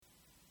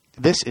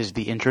This is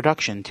the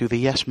introduction to the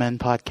Yes Men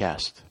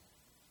podcast.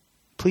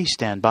 Please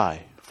stand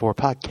by for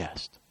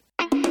podcast.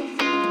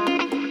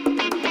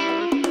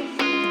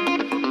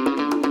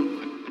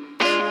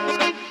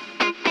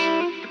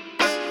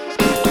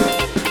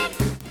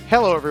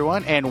 Hello,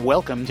 everyone, and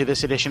welcome to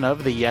this edition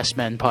of the Yes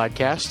Men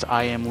podcast.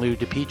 I am Lou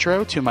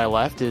DiPietro. To my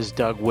left is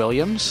Doug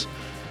Williams,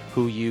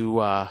 who you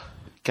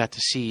got to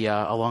see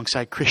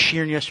alongside Chris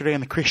Sheeran yesterday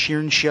on the Chris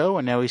Sheeran Show,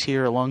 and now he's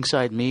here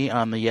alongside me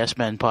on the Yes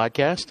Men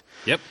podcast.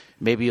 Yep.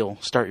 Maybe you'll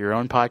start your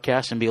own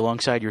podcast and be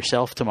alongside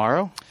yourself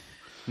tomorrow?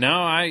 No,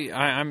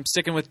 I'm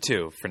sticking with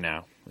two for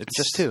now. It's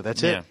just two.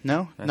 That's yeah, it.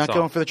 No, that's not all.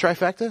 Going for the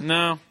trifecta.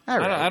 No, All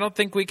right. I don't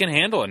think we can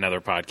handle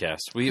another podcast.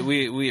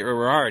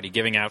 We're already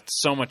giving out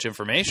so much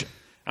information.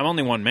 I'm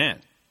only one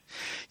man.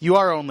 You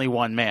are only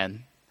one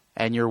man,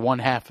 and you're one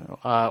half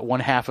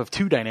of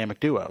two dynamic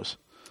duos.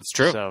 It's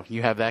true. So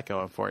you have that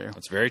going for you.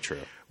 That's very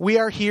true. We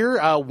are here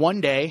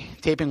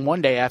taping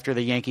one day after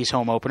the Yankees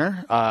home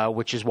opener,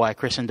 which is why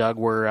Chris and Doug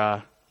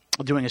were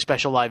doing a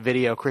special live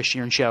video Chris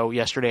Sheeran Show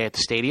yesterday at the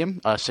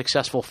stadium. A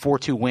successful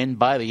 4-2 win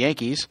by the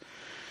Yankees.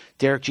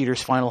 Derek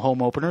Jeter's final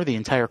home opener, the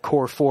entire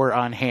core four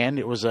on hand.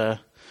 It was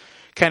a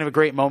kind of a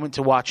great moment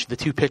to watch the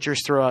two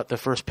pitchers throw out the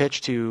first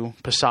pitch to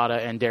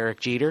Posada and Derek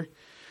Jeter.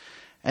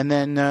 And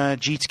then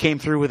Jeets came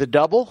through with a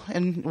double,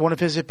 and one of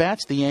his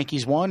at-bats, the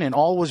Yankees won, and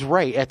all was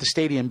right at the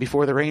stadium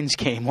before the rains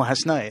came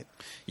last night.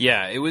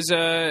 Yeah, it was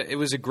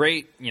a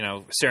great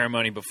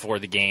ceremony before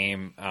the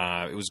game.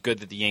 It was good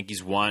that the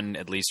Yankees won,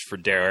 at least for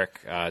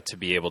Derek, to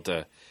be able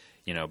to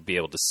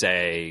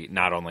say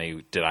not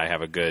only did I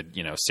have a good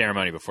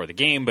ceremony before the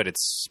game, but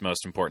it's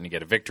most important to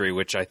get a victory,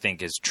 which I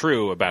think is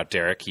true about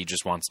Derek. He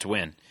just wants to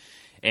win.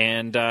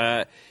 And,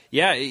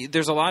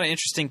 there's a lot of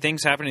interesting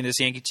things happening to this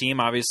Yankee team.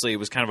 Obviously, it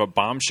was kind of a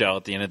bombshell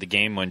at the end of the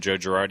game when Joe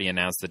Girardi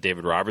announced that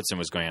David Robertson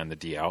was going on the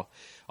DL,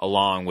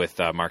 along with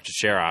Mark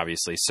Teixeira,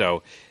 obviously.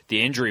 So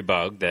the injury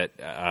bug that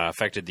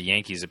affected the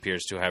Yankees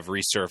appears to have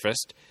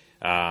resurfaced,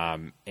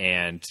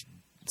 and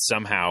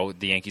somehow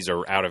the Yankees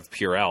are out of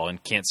Purell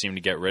and can't seem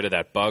to get rid of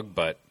that bug,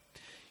 but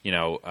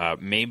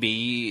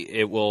maybe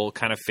it will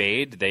kind of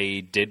fade. They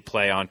did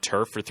play on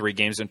turf for 3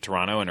 games in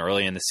Toronto, and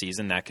early in the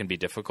season that can be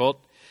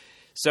difficult.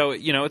 So,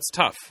 it's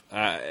tough.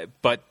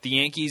 But the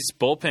Yankees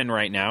bullpen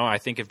right now, I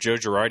think if Joe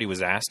Girardi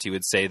was asked, he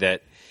would say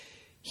that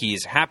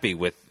he's happy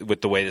with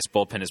the way this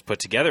bullpen is put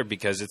together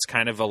because it's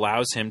kind of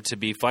allows him to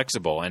be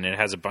flexible. And it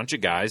has a bunch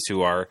of guys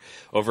who are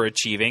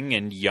overachieving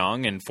and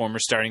young and former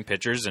starting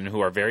pitchers and who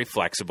are very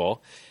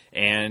flexible.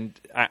 And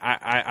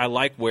I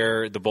like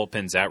where the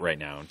bullpen's at right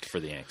now for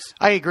the Yanks.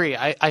 I agree.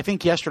 I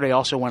think yesterday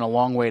also went a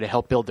long way to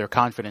help build their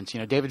confidence.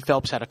 David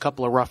Phelps had a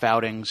couple of rough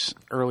outings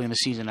early in the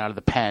season out of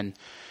the pen.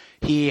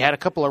 He had a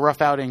couple of rough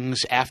outings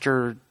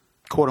after,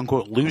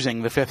 quote-unquote,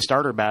 losing the fifth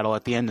starter battle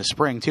at the end of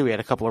spring, too. He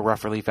had a couple of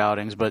rough relief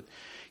outings, but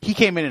he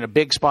came in a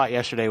big spot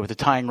yesterday with the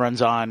tying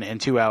runs on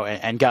and 2 out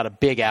and got a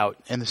big out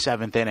in the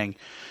 7th inning.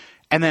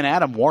 And then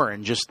Adam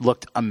Warren just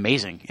looked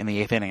amazing in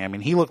the 8th inning. I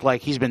mean, he looked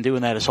like he's been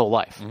doing that his whole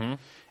life. Mm-hmm.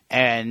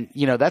 And,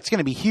 that's going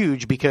to be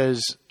huge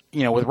because,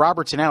 with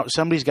Robertson out,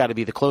 somebody's got to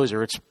be the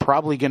closer. It's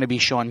probably going to be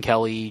Sean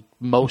Kelly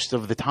most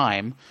of the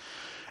time,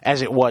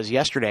 as it was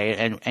yesterday.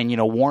 And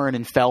Warren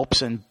and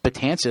Phelps and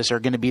Betances are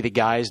going to be the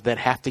guys that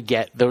have to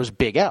get those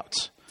big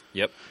outs.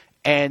 Yep.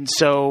 And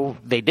so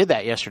they did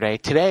that yesterday.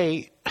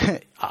 Today,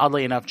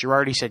 oddly enough,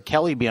 Girardi said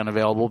Kelly be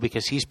unavailable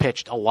because he's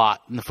pitched a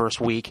lot in the first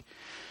week.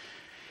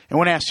 And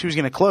when asked who's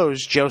going to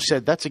close, Joe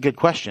said, that's a good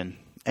question.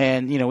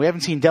 And, we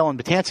haven't seen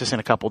Dellin Betances in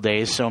a couple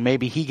days, so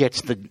maybe he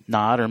gets the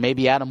nod, or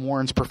maybe Adam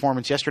Warren's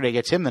performance yesterday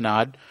gets him the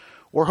nod.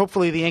 Or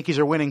hopefully the Yankees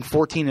are winning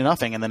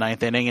 14-0 in the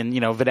 9th inning, and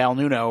Vidal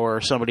Nuno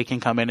or somebody can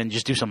come in and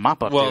just do some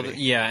mop-up duty. Well,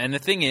 yeah, and the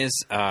thing is,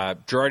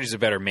 Girardi's a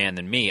better man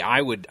than me. I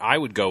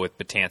would go with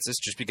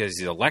Betances just because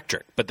he's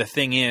electric. But the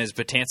thing is,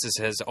 Betances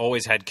has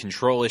always had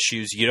control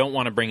issues. You don't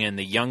want to bring in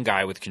the young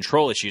guy with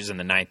control issues in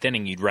the 9th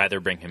inning. You'd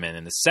rather bring him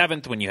in the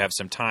 7th when you have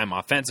some time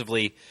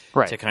offensively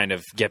to kind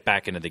of get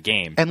back into the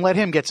game. And let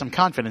him get some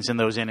confidence in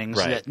those innings,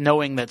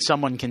 knowing that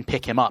someone can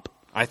pick him up.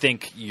 I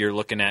think you're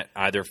looking at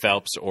either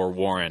Phelps or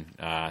Warren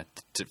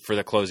for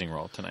the closing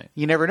role tonight.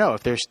 You never know.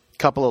 If there's a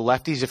couple of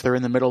lefties, if they're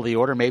in the middle of the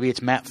order, maybe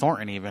it's Matt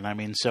Thornton even. I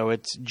mean, so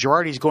it's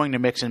Girardi's going to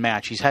mix and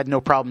match. He's had no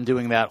problem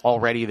doing that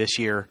already this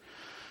year.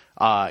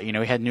 He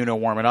had Nuno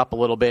warming up a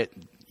little bit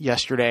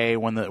yesterday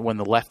when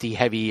the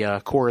lefty-heavy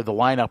core of the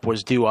lineup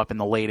was due up in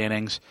the late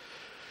innings.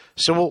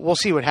 So we'll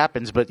see what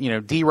happens. But,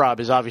 D-Rob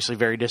is obviously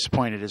very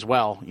disappointed as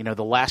well.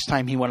 The last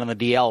time he went on the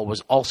DL was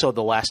also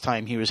the last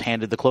time he was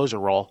handed the closer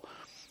role.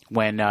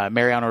 When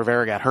Mariano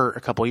Rivera got hurt a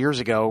couple years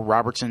ago,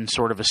 Robertson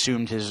sort of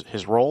assumed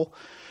his role,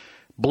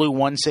 blew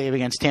one save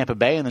against Tampa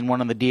Bay, and then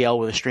went on the DL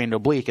with a strained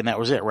oblique, and that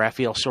was it.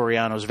 Rafael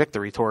Soriano's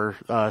victory tour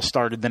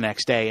started the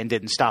next day and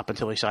didn't stop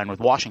until he signed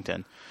with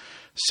Washington.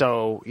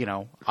 So,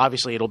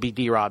 obviously it'll be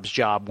D-Rob's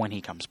job when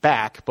he comes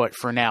back, but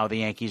for now the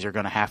Yankees are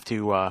going to have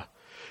to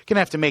going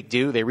to have to make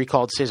do. They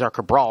recalled Cesar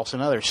Cabral, so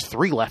now there's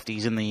 3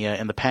 lefties in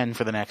the pen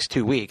for the next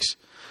 2 weeks.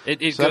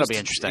 That'll be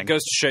interesting. It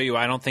goes to show you,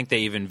 I don't think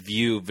they even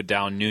view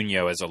Vidal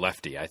Nuno as a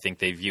lefty. I think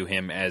they view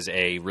him as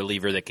a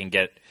reliever that can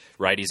get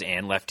righties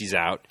and lefties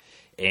out,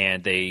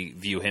 and they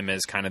view him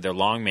as kind of their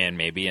long man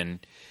maybe. And,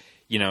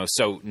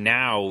 so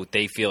now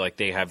they feel like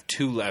they have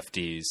 2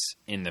 lefties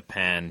in the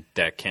pen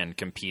that can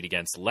compete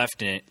against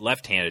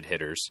left-handed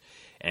hitters,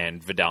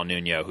 and Vidal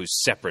Nuno,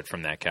 who's separate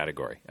from that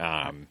category.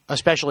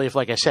 Especially if,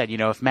 like I said,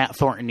 if Matt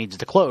Thornton needs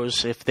to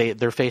close, if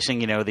they're facing,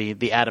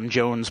 the Adam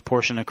Jones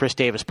portion and Chris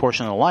Davis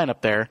portion of the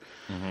lineup there,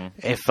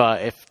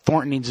 if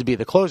Thornton needs to be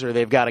the closer,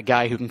 they've got a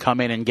guy who can come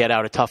in and get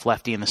out a tough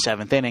lefty in the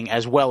 7th inning,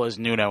 as well as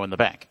Nuno in the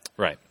bank.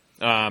 Right.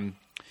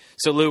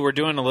 So, Lou, we're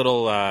doing a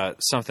little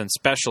something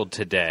special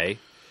today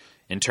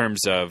in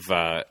terms of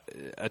a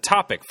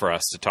topic for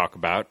us to talk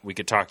about. We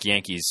could talk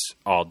Yankees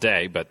all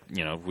day, but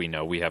we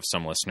know we have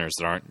some listeners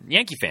that aren't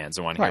Yankee fans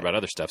and want to hear about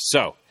other stuff.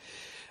 So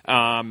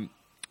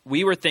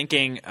we were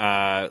thinking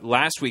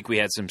last week we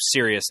had some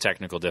serious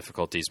technical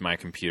difficulties. My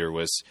computer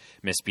was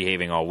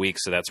misbehaving all week,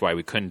 so that's why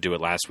we couldn't do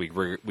it last week.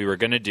 We were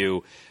going to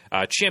do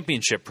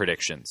championship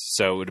predictions.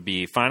 So it would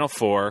be Final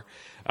Four.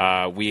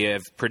 We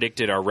have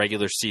predicted our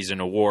regular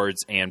season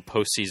awards and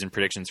postseason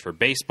predictions for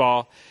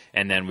baseball,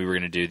 and then we were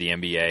going to do the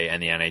NBA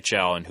and the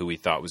NHL and who we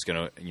thought was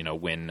going to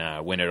win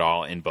it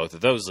all in both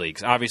of those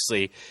leagues.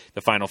 Obviously,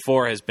 the Final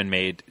Four has been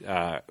made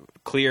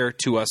clear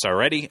to us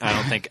already. I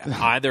don't think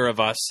either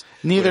of us.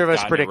 Neither of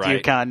us predict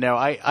UConn. No,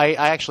 I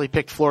actually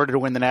picked Florida to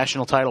win the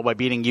national title by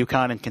beating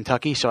UConn and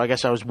Kentucky, so I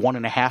guess I was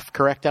 1.5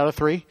 correct out of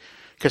 3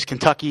 because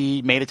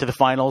Kentucky made it to the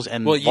finals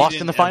and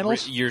lost in the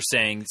finals. You're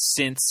saying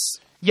since.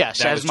 Yes,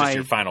 that as was just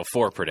your Final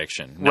Four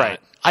prediction. Right.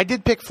 I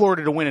did pick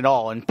Florida to win it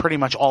all in pretty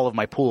much all of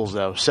my pools,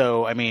 though.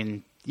 So, I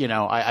mean,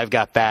 I've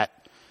got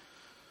that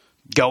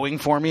going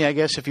for me, I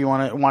guess, if you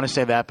want to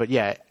say that. But,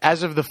 yeah,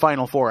 as of the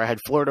Final Four, I had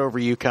Florida over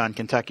UConn,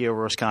 Kentucky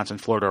over Wisconsin,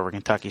 Florida over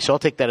Kentucky. So I'll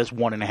take that as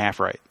 1.5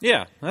 right.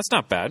 Yeah, that's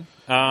not bad.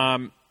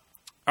 All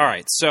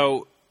right,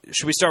 so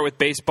should we start with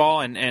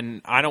baseball?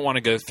 And I don't want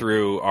to go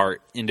through our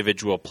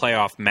individual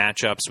playoff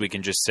matchups. We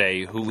can just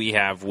say who we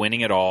have winning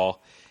it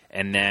all,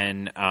 and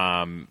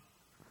then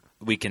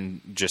we can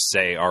just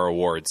say our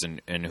awards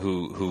and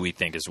who we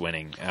think is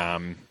winning.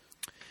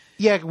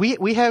 Yeah,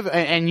 we have,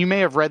 and you may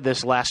have read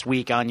this last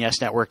week on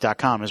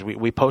YesNetwork.com as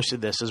we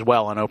posted this as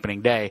well on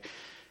opening day.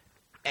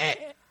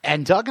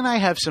 And Doug and I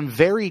have some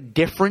very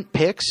different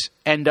picks,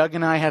 and Doug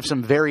and I have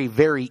some very,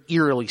 very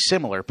eerily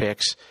similar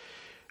picks,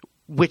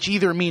 which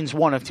either means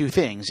one of two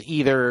things.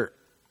 Either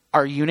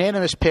our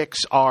unanimous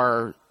picks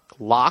are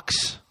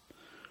locks,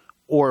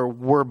 or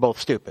we're both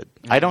stupid.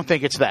 I don't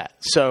think it's that.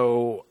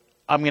 So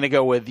I'm going to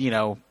go with,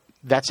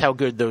 that's how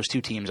good those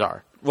two teams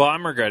are. Well,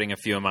 I'm regretting a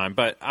few of mine,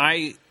 but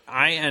I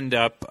end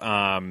up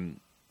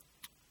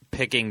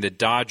picking the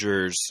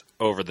Dodgers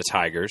over the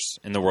Tigers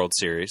in the World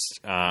Series,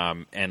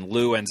 and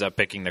Lou ends up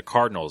picking the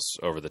Cardinals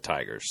over the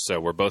Tigers. So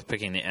we're both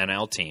picking the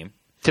NL team.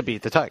 To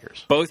beat the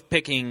Tigers. Both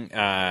picking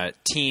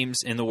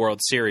teams in the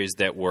World Series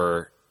that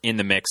were in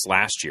the mix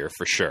last year,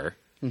 for sure.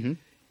 Mm-hmm.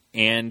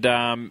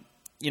 And,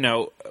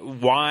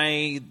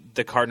 why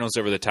the Cardinals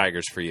over the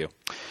Tigers for you?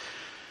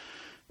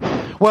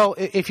 Well,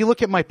 if you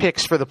look at my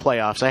picks for the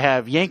playoffs, I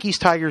have Yankees,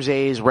 Tigers,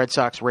 A's, Red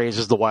Sox, Rays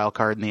as the wild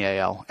card in the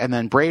AL, and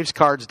then Braves,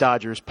 Cards,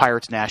 Dodgers,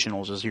 Pirates,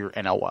 Nationals as your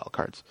NL wild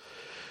cards.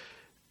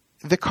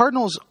 The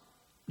Cardinals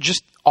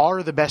just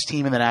are the best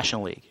team in the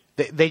National League.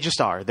 They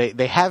just are.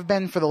 They have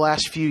been for the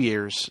last few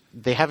years.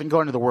 They haven't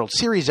gone to the World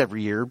Series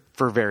every year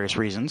for various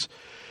reasons,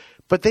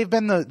 but they've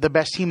been the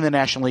best team in the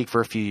National League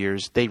for a few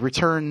years. They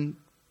return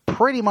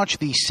pretty much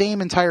the same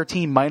entire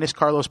team minus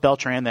Carlos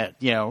Beltran that,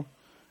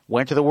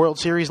 went to the World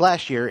Series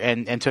last year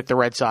and took the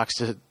Red Sox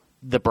to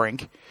the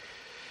brink.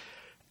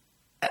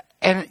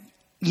 And,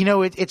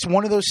 it's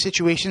one of those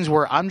situations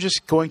where I'm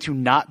just going to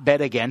not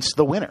bet against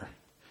the winner.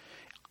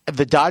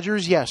 The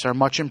Dodgers, yes, are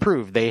much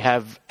improved. They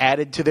have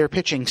added to their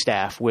pitching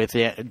staff with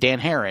Dan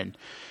Herron.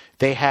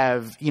 They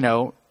have,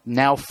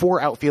 now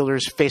 4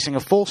 outfielders facing a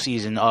full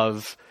season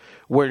of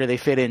where do they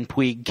fit in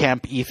Puig,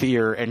 Kemp,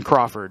 Ethier, and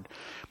Crawford.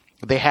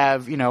 They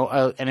have,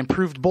 an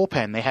improved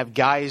bullpen. They have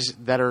guys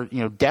that are,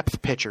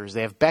 depth pitchers.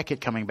 They have Beckett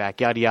coming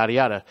back, yada, yada,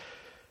 yada.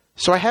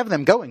 So I have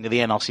them going to the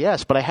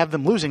NLCS, but I have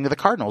them losing to the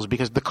Cardinals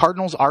because the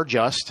Cardinals are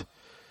just,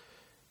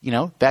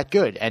 that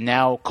good. And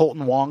now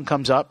Colton Wong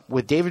comes up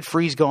with David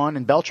Freese gone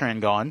and Beltran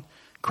gone.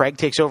 Craig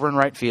takes over in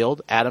right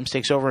field. Adams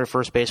takes over at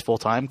first base full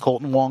time.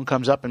 Colton Wong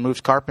comes up and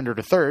moves Carpenter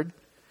to third.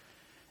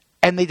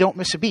 And they don't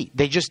miss a beat.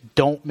 They just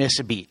don't miss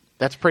a beat.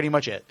 That's pretty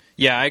much it.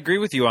 Yeah, I agree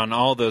with you on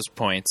all those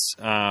points.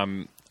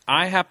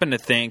 I happen to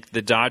think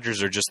the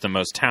Dodgers are just the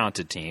most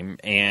talented team,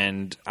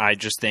 and I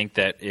just think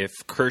that if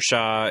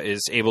Kershaw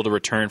is able to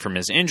return from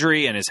his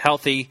injury and is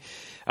healthy,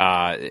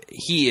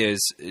 he is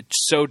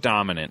so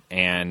dominant.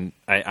 And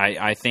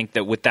I think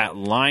that with that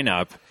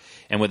lineup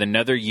and with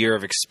another year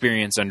of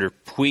experience under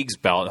Puig's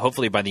belt,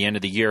 hopefully by the end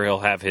of the year he'll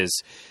have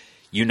his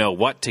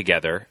what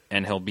together,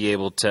 and he'll be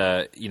able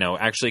to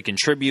actually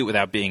contribute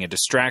without being a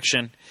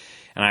distraction.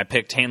 and I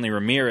picked Hanley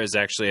Ramirez,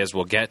 actually, as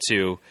we'll get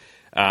to,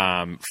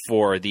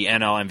 for the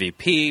NL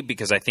MVP,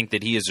 because I think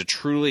that he is a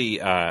truly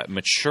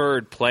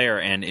matured player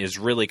and is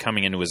really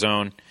coming into his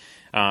own.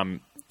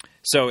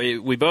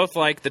 We both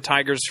like the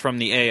Tigers from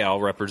the AL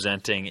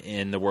representing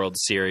in the World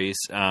Series.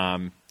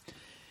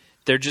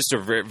 They're just a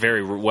very,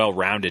 very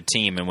well-rounded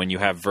team, and when you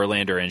have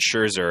Verlander and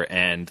Scherzer,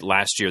 and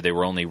last year they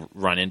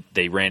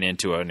ran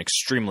into an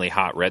extremely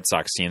hot Red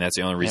Sox team. That's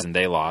the only reason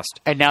they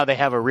lost. And now they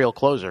have a real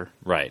closer.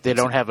 Right. They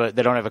don't have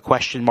a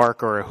question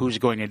mark or who's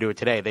going to do it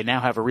today. They now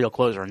have a real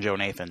closer in Joe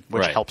Nathan,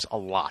 which helps a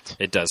lot.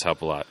 It does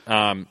help a lot.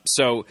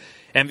 So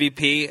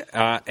MVP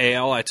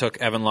AL, I took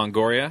Evan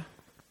Longoria,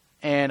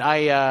 and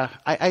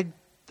I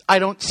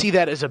don't see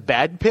that as a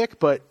bad pick,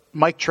 but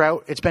Mike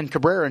Trout, it's been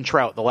Cabrera and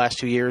Trout the last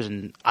 2 years,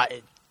 and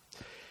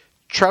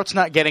Trout's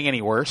not getting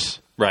any worse.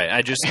 Right.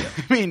 I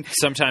mean,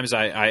 sometimes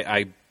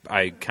I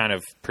kind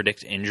of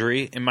predict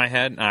injury in my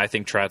head, and I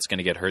think Trout's going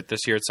to get hurt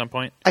this year at some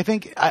point. I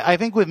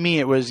think with me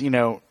it was,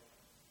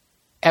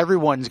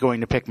 everyone's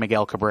going to pick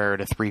Miguel Cabrera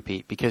to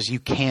three-peat because you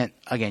can't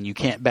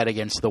bet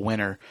against the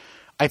winner.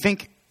 I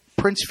think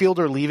Prince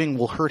Fielder leaving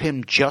will hurt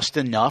him just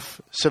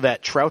enough so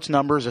that Trout's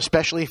numbers,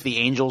 especially if the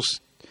Angels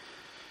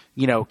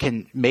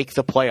can make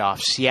the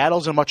playoffs.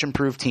 Seattle's a much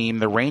improved team.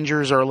 The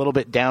Rangers are a little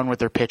bit down with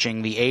their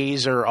pitching. The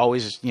A's are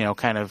always,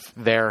 kind of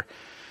there.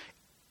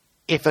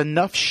 If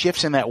enough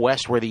shifts in that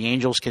West where the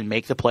Angels can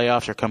make the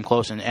playoffs or come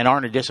close and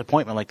aren't a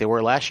disappointment like they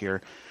were last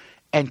year,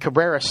 and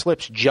Cabrera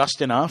slips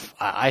just enough,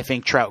 I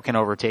think Trout can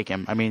overtake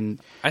him.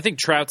 I think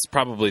Trout's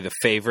probably the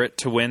favorite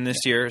to win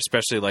this year,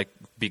 especially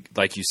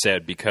like you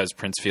said, because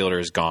Prince Fielder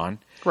is gone.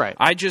 Right.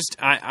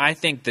 I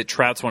think that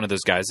Trout's one of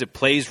those guys that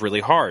plays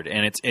really hard,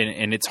 and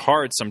it's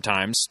hard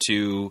sometimes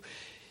to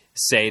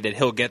say that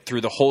he'll get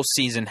through the whole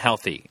season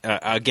healthy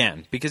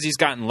again, because he's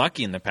gotten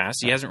lucky in the past.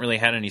 He hasn't really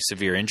had any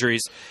severe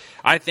injuries.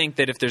 I think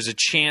that if there's a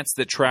chance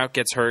that Trout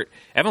gets hurt,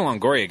 Evan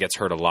Longoria gets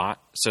hurt a lot,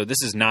 so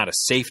this is not a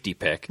safety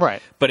pick.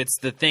 Right. But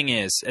the thing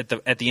is, at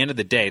the end of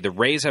the day, the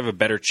Rays have a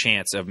better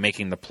chance of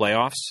making the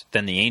playoffs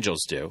than the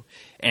Angels do.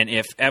 And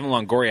if Evan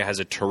Longoria has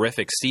a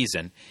terrific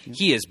season,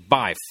 he is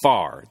by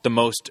far the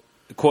most,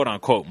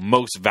 quote-unquote,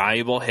 most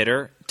valuable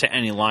hitter to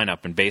any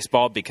lineup in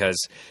baseball,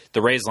 because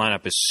the Rays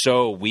lineup is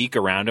so weak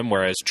around him,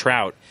 whereas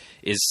Trout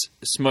is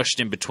smushed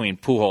in between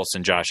Pujols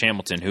and Josh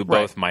Hamilton, who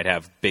both might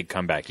have big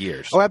comeback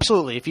years. Oh,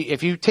 absolutely.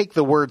 If you take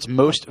the words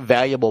most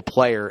valuable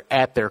player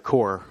at their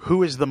core,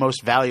 who is the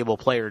most valuable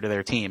player to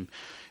their team?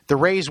 The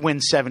Rays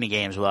win 70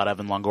 games without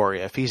Evan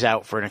Longoria if he's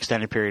out for an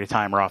extended period of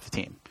time or off the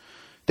team.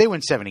 They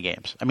win 70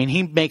 games.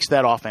 He makes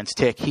that offense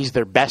tick. He's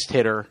their best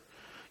hitter.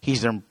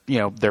 He's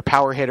their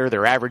power hitter,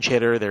 their average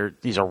hitter.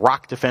 He's a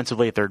rock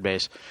defensively at third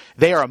base.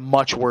 They are a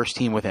much worse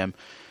team with him.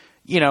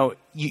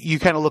 You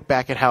kind of look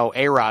back at how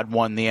A-Rod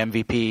won the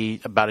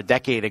MVP about a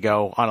decade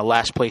ago on a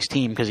last-place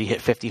team because he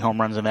hit 50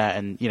 home runs in that.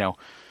 And,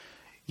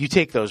 you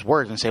take those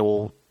words and say,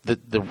 well,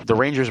 the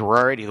Rangers were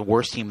already the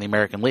worst team in the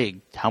American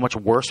League. How much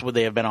worse would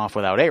they have been off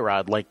without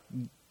A-Rod?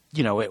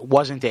 It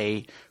wasn't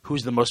a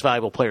who's the most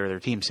valuable player of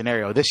their team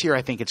scenario. This year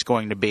I think it's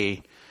going to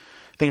be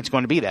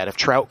that. If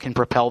Trout can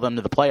propel them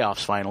to the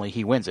playoffs finally,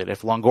 he wins it.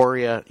 If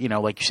Longoria,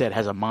 like you said,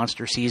 has a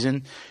monster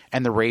season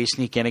and the Rays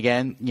sneak in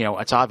again,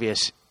 it's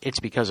obvious it's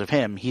because of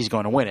him. He's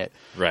going to win it.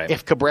 Right.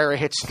 If Cabrera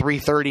hits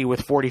 330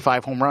 with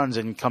 45 home runs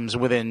and comes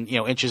within,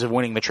 inches of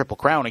winning the Triple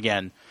Crown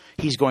again,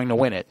 he's going to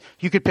win it.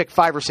 You could pick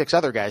 5 or 6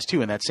 other guys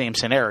too in that same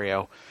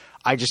scenario.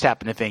 I just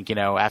happen to think,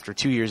 after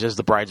 2 years as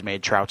the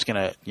bridesmaid, Trout's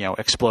going to,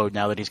 explode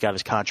now that he's got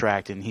his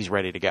contract and he's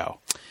ready to go.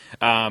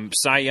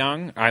 Cy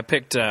Young, I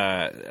picked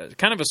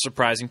kind of a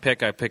surprising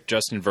pick. I picked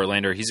Justin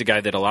Verlander. He's a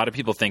guy that a lot of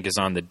people think is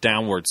on the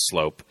downward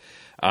slope.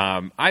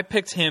 I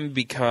picked him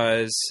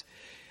because,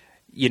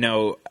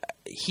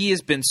 he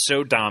has been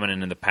so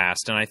dominant in the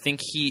past, and I think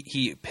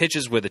he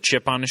pitches with a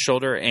chip on his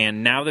shoulder,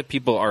 and now that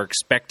people are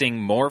expecting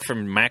more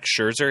from Max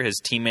Scherzer,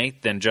 his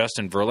teammate, than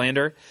Justin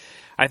Verlander,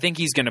 I think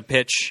he's going to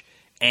pitch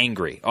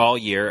angry all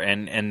year,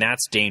 and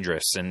that's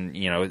dangerous. And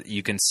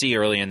you can see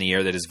early in the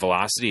year that his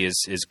velocity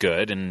is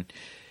good, and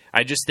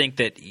I just think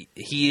that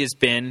he has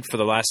been, for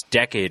the last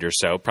decade or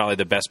so, probably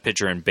the best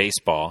pitcher in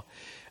baseball.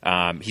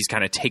 He's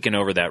kind of taken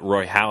over that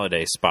Roy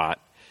Halladay spot,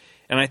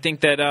 and I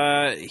think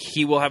that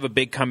he will have a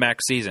big comeback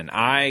season.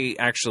 I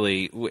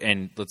actually,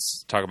 and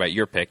let's talk about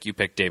your pick. You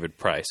picked David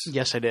Price.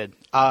 Yes, I did.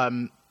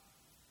 And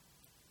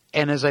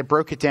as I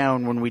broke it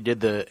down when we did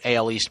the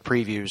AL East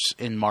previews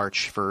in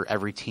March for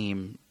every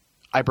team,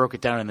 I broke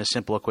it down in this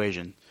simple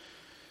equation.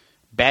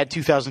 Bad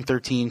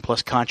 2013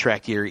 plus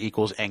contract year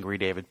equals angry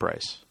David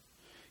Price.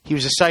 He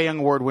was a Cy Young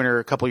Award winner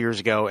a couple years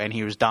ago, and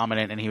he was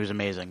dominant, and he was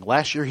amazing.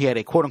 Last year he had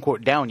a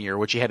quote-unquote down year,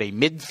 which he had a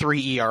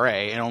mid-3 ERA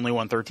and only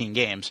won 13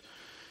 games,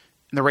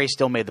 and the Rays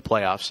still made the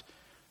playoffs.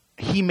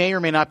 He may or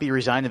may not be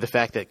resigned to the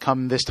fact that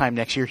come this time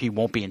next year he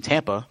won't be in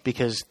Tampa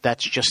because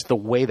that's just the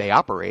way they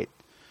operate.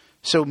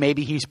 So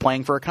maybe he's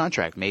playing for a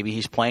contract. Maybe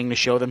he's playing to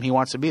show them he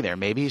wants to be there.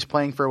 Maybe he's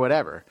playing for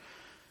whatever.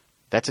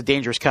 That's a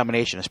dangerous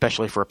combination,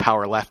 especially for a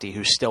power lefty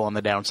who's still on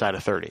the downside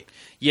of 30.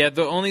 Yeah,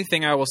 the only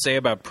thing I will say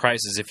about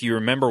Price is if you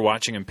remember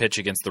watching him pitch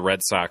against the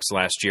Red Sox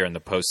last year in the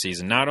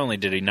postseason, not only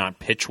did he not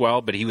pitch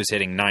well, but he was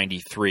hitting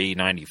 93,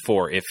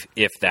 94,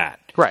 if that.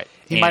 Right.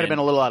 He might have been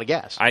a little out of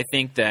gas. I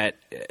think that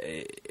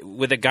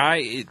with a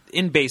guy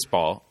in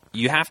baseball,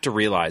 you have to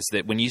realize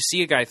that when you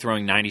see a guy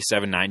throwing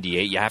 97,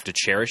 98, you have to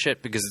cherish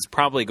it because it's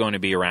probably going to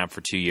be around for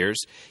 2 years.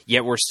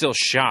 Yet we're still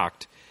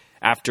shocked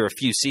after a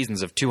few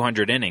seasons of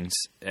 200 innings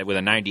with a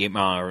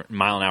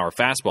 98-mile-an-hour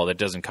fastball that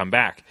doesn't come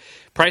back.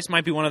 Price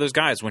might be one of those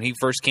guys. When he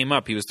first came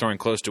up, he was throwing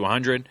close to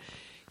 100.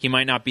 He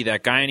might not be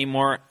that guy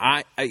anymore.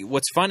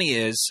 What's funny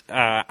is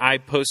I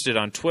posted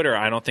on Twitter,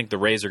 I don't think the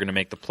Rays are going to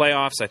make the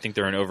playoffs. I think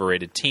they're an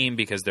overrated team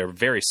because they're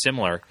very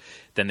similar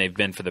than they've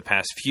been for the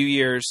past few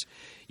years.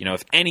 You know,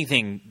 if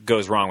anything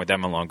goes wrong with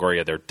Evan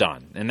Longoria, they're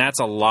done. And that's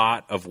a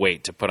lot of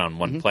weight to put on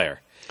one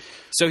player.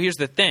 So here's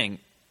the thing.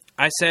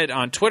 I said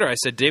on Twitter,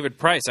 David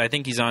Price, I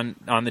think he's on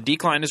the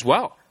decline as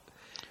well.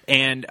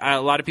 And a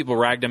lot of people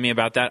ragged on me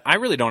about that. I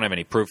really don't have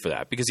any proof for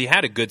that because he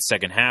had a good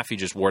second half. He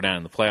just wore down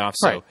in the playoffs.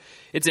 So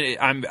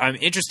I'm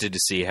interested to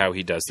see how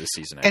he does this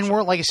season. Actually.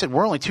 And like I said,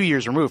 we're only 2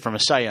 years removed from a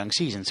Cy Young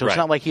season. So it's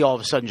not like he all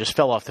of a sudden just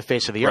fell off the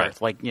face of the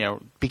earth, like,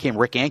 became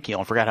Rick Ankiel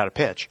and forgot how to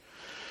pitch.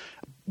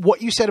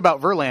 What you said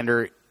about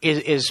Verlander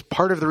is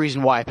part of the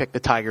reason why I picked the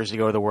Tigers to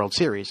go to the World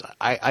Series.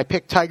 I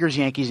picked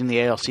Tigers-Yankees in the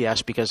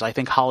ALCS because I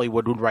think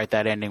Hollywood would write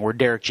that ending where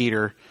Derek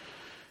Jeter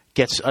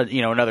gets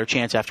another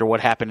chance after what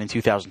happened in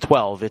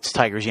 2012. It's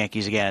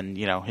Tigers-Yankees again,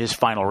 his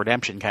final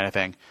redemption kind of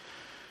thing.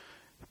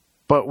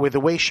 But with the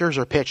way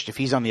Scherzer pitched, if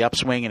he's on the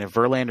upswing and if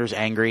Verlander's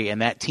angry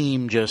and that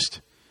team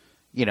just,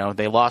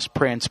 they lost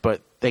Prince,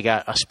 but they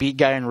got a speed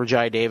guy in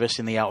Rajai Davis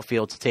in the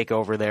outfield to take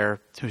over there,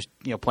 who's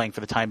playing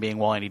for the time being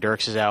while Andy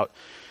Dirks is out.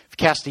 If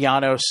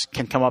Castellanos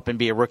can come up and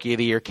be a Rookie of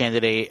the Year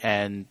candidate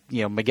and,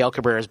 Miguel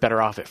Cabrera is better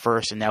off at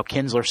first and now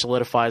Kinsler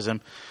solidifies him,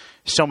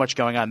 so much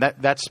going on.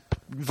 That's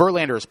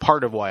Verlander is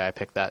part of why I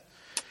picked that.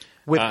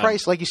 With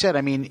Price, like you said,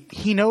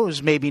 he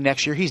knows maybe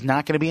next year he's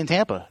not going to be in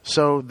Tampa.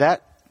 So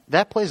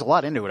that plays a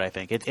lot into it, I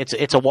think.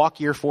 It's a walk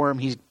year for him.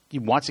 He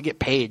wants to get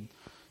paid.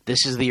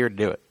 This is the year to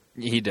do it.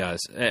 He does.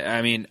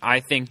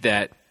 I think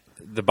that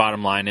the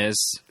bottom line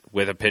is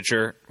with a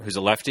pitcher who's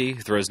a lefty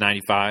who throws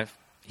 95,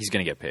 he's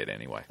going to get paid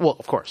anyway. Well,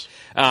 of course.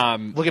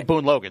 Look at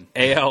Boone Logan.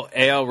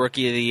 AL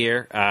Rookie of the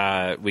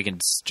Year. We can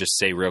just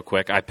say real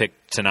quick. I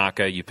picked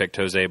Tanaka. You picked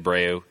Jose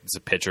Abreu. It's a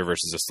pitcher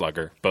versus a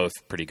slugger. Both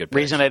pretty good picks.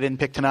 Reason I didn't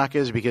pick Tanaka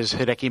is because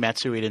Hideki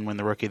Matsui didn't win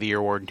the Rookie of the Year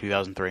award in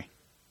 2003.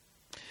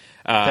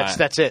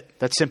 That's it.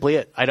 That's simply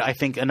it. I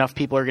think enough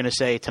people are going to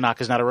say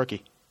Tanaka's not a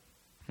rookie.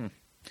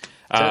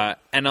 NL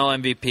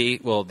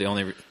MVP, well, the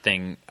only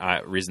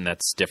reason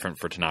that's different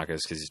for Tanaka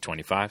is because he's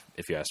 25,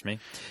 if you ask me.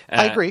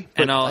 I agree,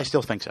 but I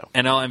still think so.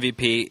 NL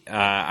MVP,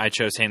 I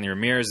chose Hanley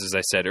Ramirez. As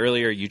I said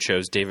earlier, you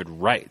chose David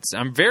Wright. So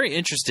I'm very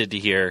interested to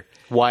hear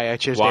why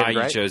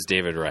you chose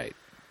David Wright.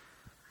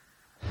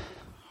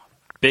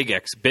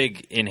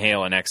 Big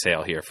inhale and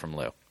exhale here from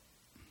Lou.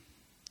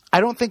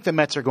 I don't think the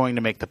Mets are going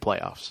to make the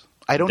playoffs.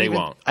 They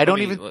won't.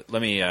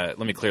 Let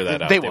me clear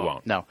that up. They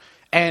won't. No.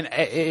 And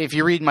if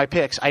you read my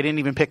picks, I didn't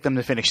even pick them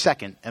to finish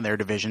second in their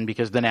division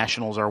because the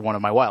Nationals are one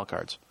of my wild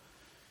cards.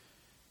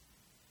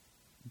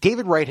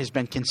 David Wright has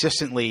been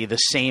consistently the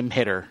same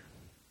hitter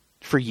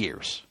for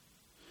years.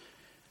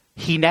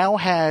 He now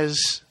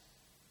has...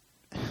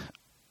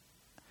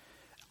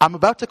 I'm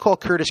about to call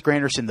Curtis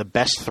Granderson the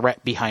best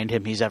threat behind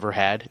him he's ever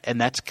had,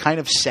 and that's kind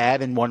of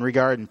sad in one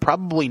regard and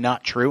probably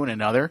not true in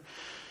another.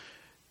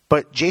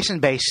 But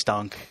Jason Bay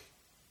stunk.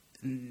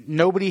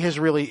 Nobody has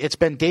really... It's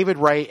been David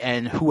Wright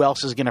and who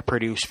else is going to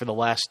produce for the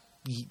last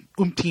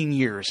umpteen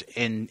years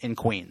in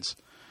Queens.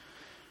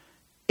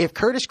 If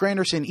Curtis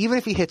Granderson, even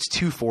if he hits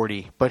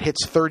 240, but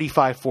hits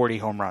 35-40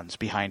 home runs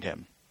behind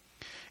him,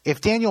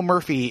 if Daniel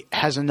Murphy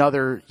has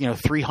another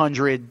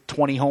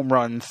 320 home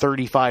run,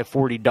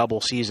 35-40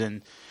 double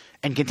season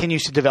and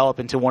continues to develop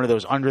into one of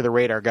those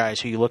under-the-radar guys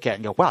who you look at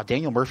and go, wow,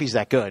 Daniel Murphy's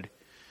that good.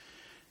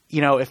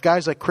 If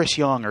guys like Chris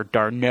Young or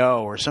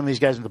Darno or some of these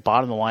guys at the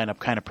bottom of the lineup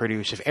kind of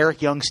produce, if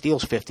Eric Young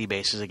steals 50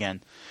 bases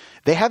again,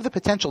 they have the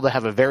potential to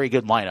have a very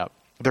good lineup.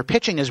 Their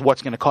pitching is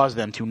what's going to cause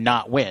them to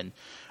not win.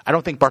 I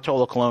don't think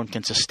Bartolo Colon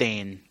can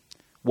sustain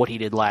what he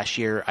did last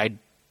year. I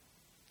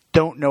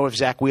don't know if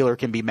Zach Wheeler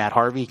can be Matt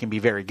Harvey. He can be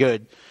very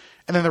good.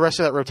 And then the rest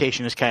of that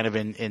rotation is kind of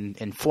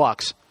in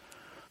flux.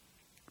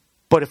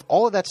 But if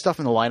all of that stuff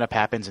in the lineup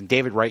happens and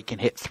David Wright can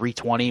hit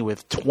 320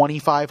 with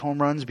 25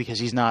 home runs because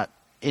he's not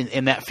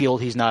in that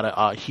field, he's not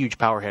a huge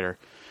power hitter,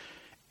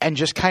 and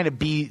just kind of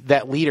be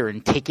that leader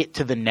and take it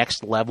to the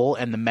next level,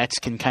 and the Mets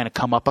can kind of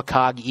come up a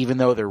cog even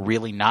though they're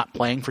really not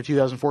playing for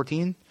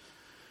 2014,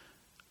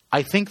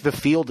 I think the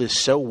field is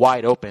so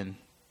wide open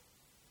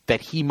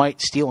that he might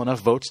steal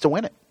enough votes to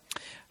win it.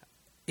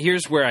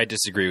 Here's where I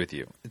disagree with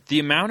you. The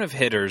amount of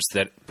hitters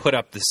that put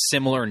up the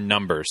similar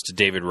numbers to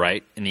David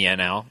Wright in the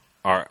NL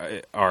are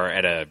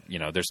at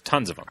there's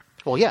tons of them.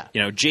 Well, yeah.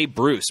 Jay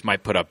Bruce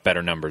might put up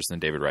better numbers than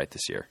David Wright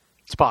this year.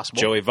 It's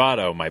possible. Joey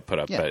Votto might put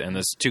up, Yeah. and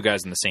there's two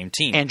guys in the same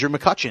team. Andrew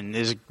McCutchen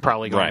is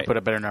probably going to put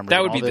up better numbers.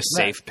 That would be the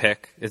safe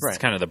pick. It's Right.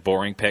 kind of the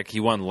boring pick.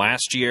 He won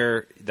last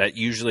year. That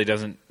usually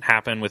doesn't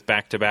happen with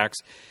back-to-backs.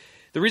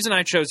 The reason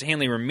I chose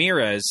Hanley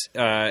Ramirez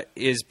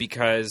is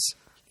because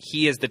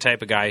he is the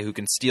type of guy who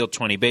can steal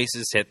 20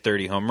 bases, hit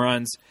 30 home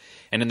runs,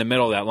 and in the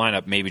middle of that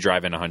lineup, maybe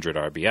drive in 100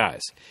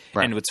 RBIs.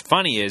 Right. And what's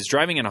funny is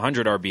driving in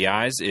 100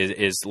 RBIs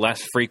is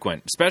less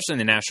frequent, especially in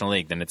the National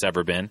League, than it's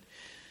ever been.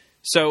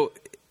 So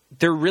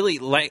they're really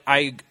like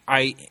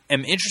I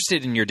am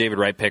interested in your David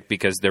Wright pick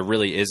because there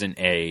really isn't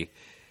a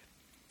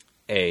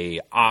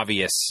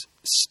obvious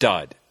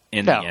stud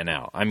in the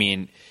NL. I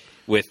mean,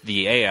 with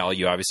the AL,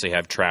 you obviously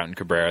have Trout and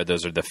Cabrera;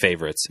 those are the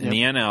favorites. In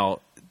the NL,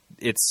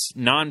 it's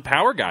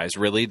non-power guys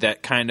really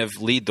that kind of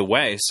lead the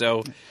way.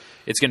 So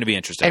it's going to be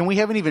interesting. And we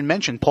haven't even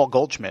mentioned Paul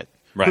Goldschmidt,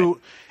 right?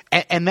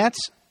 And that's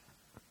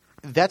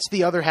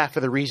the other half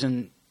of the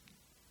reason,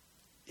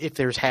 if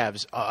there's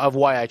halves, of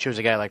why I chose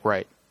a guy like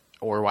Wright.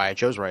 Or why I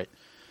chose Wright.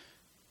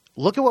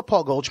 Look at what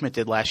Paul Goldschmidt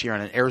did last year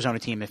on an Arizona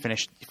team that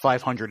finished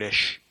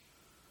 500-ish.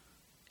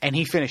 And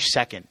he finished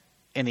second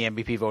in the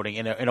MVP voting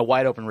in a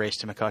wide-open race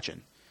to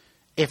McCutchen.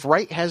 If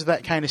Wright has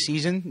that kind of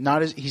season,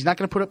 he's not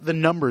going to put up the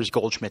numbers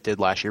Goldschmidt did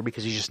last year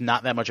because he's just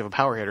not that much of a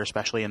power hitter,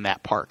 especially in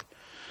that park.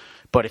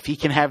 But if he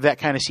can have that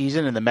kind of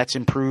season and the Mets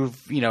improve,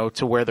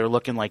 to where they're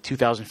looking like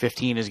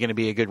 2015 is going to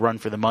be a good run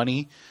for the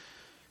money,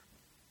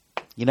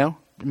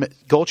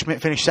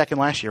 Goldschmidt finished second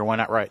last year. Why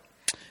not Wright?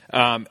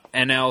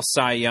 NL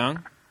Cy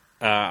Young.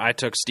 I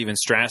took Steven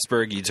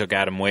Strasburg. You took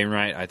Adam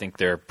Wainwright. I think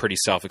they're pretty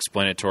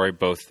self-explanatory,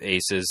 both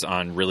aces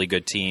on really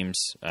good teams.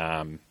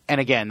 And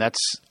again, that's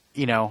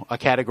a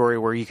category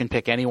where you can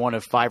pick any one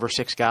of 5 or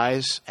 6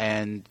 guys,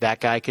 and that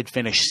guy could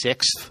finish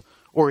 6th,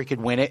 or he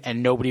could win it,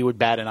 and nobody would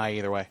bat an eye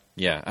either way.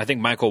 Yeah, I think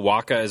Michael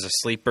Wacha is a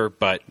sleeper,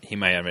 but he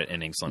might have an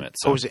innings limit.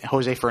 So.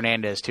 Jose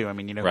Fernandez, too. I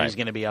mean, right. He's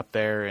going to be up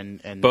there.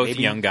 And both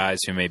maybe young guys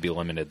who may be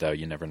limited, though.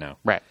 You never know.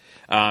 Right.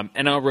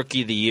 NL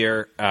Rookie of the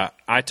Year,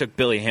 I took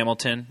Billy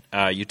Hamilton.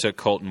 You took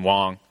Colton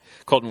Wong.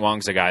 Colton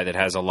Wong's a guy that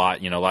has a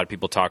lot. A lot of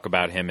people talk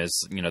about him as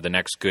the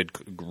next good,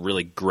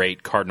 really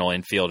great Cardinal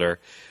infielder.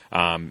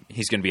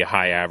 He's going to be a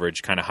high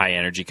average, kind of high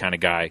energy kind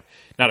of guy.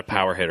 Not a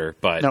power hitter,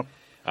 but nope.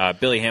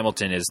 Billy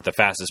Hamilton is the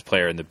fastest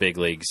player in the big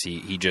leagues.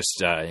 He just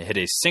hit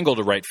a single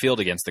to right field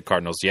against the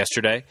Cardinals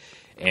yesterday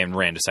and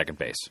ran to second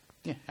base.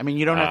 Yeah, I mean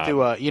you don't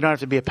have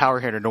to be a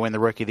power hitter to win the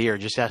Rookie of the Year.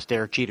 Just ask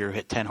Derek Jeter, who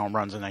hit 10 home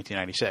runs in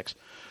 1996.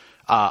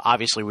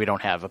 Obviously, we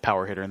don't have a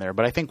power hitter in there,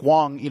 but I think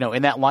Wong,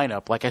 in that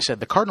lineup, like I said,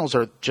 the Cardinals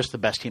are just the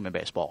best team in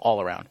baseball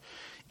all around.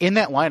 In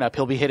that lineup,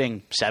 he'll be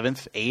hitting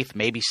 7th, 8th,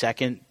 maybe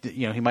 2nd.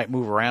 He might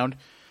move around.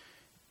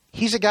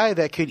 He's a guy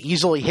that could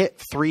easily hit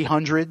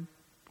 300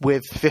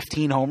 with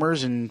 15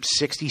 homers and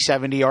 60,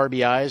 70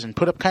 RBIs and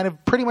put up kind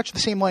of pretty much the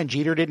same line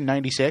Jeter did in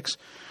 96,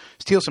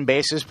 steal some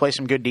bases, play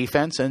some good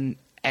defense, and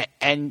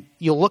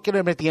you'll look at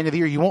him at the end of the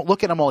year. You won't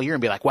look at him all year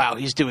and be like, wow,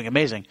 he's doing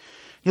amazing.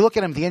 You look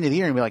at him at the end of the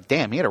year and be like,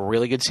 damn, he had a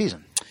really good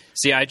season.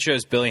 See, I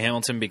chose Billy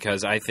Hamilton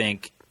because I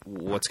think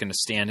what's going to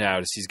stand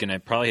out is he's going to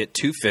probably hit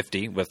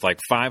 250 with like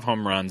 5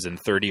 home runs and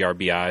 30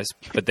 RBIs,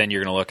 but then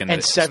you're going to look in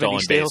the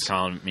stolen base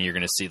column and you're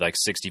going to see like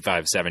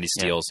 65, 70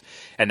 steals,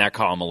 and that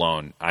column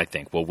alone, I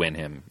think, will win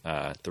him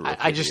the Rookie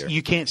of the Year.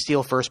 You can't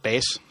steal first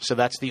base, so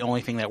that's the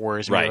only thing that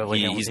worries me.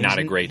 Right, he's not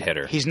a great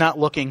hitter. He's not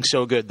looking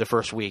so good the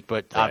first week,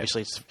 but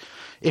obviously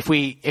if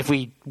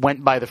we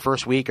went by the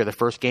first week or the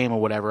first game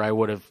or whatever, I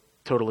would have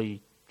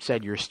totally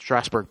said your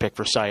Strasburg pick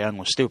for Cy Young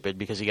was stupid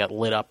because he got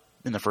lit up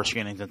in the first few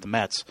innings at the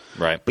Mets.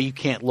 Right. But you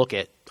can't look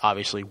at,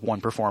 obviously,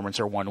 one performance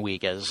or 1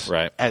 week as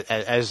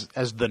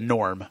the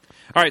norm.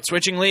 All right,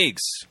 switching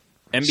leagues.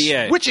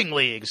 NBA. Switching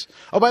leagues.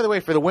 Oh, by the way,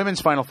 for the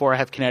women's Final Four, I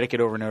have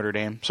Connecticut over Notre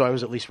Dame, so I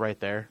was at least right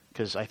there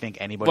because I think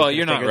anybody. Well,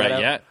 you're not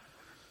right yet.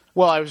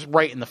 Well, I was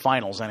right in the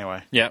finals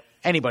anyway. Yep.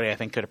 Anybody, I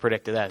think, could have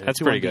predicted that. That's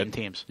pretty good.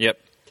 Teams. Yep.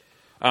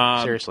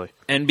 Seriously.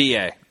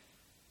 NBA.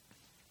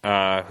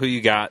 Who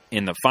you got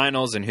in the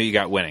finals and who you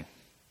got winning?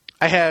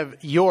 I have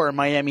your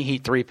Miami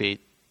Heat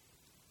three-peat.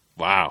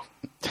 Wow.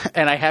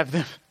 And I have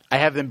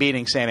them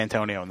beating San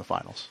Antonio in the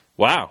finals.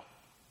 Wow.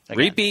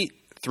 Again. Repeat,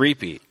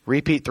 three-peat.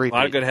 Repeat, three-peat. A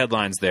lot of good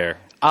headlines there.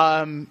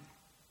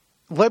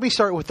 Let me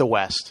start with the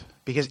West,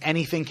 because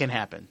anything can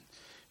happen.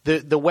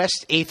 The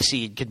West 8th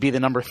seed could be the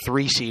number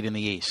 3 seed in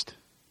the East.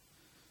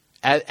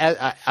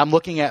 I'm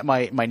looking at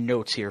my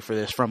notes here for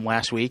this from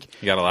last week.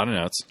 You got a lot of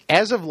notes.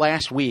 As of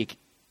last week,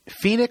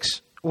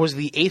 Phoenix was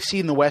the 8th seed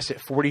in the West at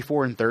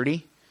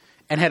 44-30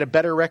 and had a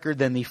better record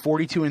than the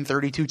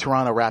 42-32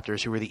 Toronto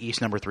Raptors, who were the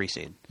East number 3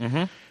 seed.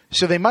 Mm-hmm.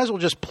 So they might as well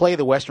just play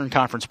the Western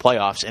Conference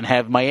playoffs and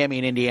have Miami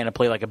and Indiana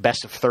play like a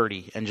best of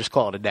 30 and just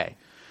call it a day.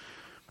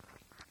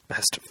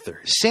 Best of 30.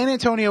 San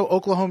Antonio,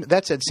 Oklahoma.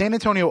 That said, San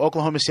Antonio,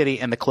 Oklahoma City,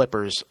 and the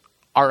Clippers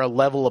are a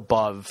level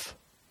above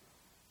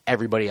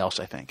everybody else,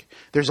 I think.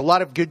 There's a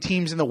lot of good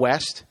teams in the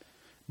West,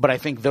 but I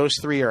think those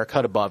 3 are a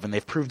cut above, and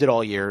they've proved it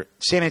all year.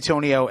 San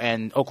Antonio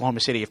and Oklahoma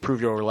City have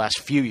proved it over the last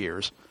few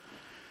years.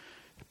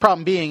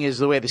 Problem being is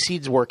the way the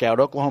seeds work out,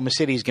 Oklahoma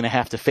City is going to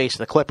have to face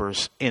the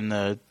Clippers in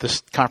the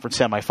conference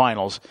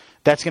semifinals.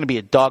 That's going to be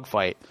a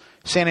dogfight.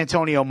 San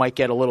Antonio might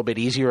get a little bit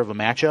easier of a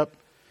matchup,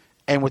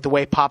 and with the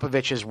way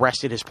Popovich has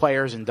rested his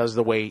players and does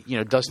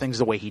things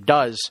the way he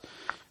does,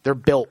 they're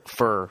built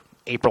for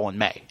April and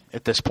May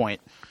at this point.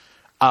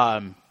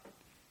 And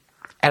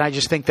I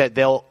just think that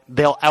they'll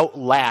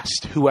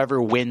outlast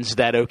whoever wins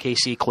that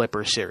OKC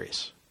Clippers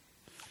series.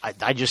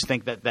 I just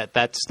think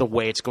that's the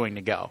way it's going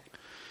to go.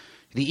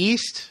 The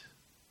East,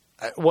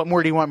 what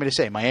more do you want me to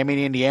say? Miami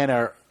and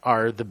Indiana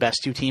are the best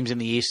two teams in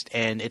the East,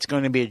 and it's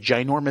going to be a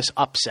ginormous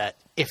upset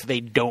if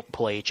they don't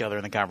play each other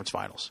in the conference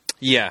finals.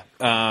 Yeah,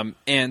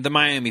 and the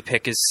Miami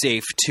pick is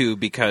safe, too,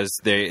 because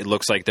it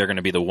looks like they're going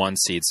to be the 1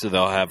 seed, so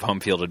they'll have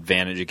home field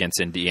advantage against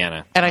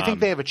Indiana. And I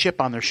think they have a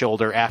chip on their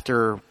shoulder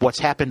after what's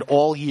happened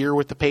all year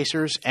with the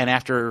Pacers, and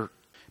after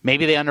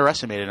maybe they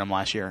underestimated them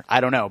last year.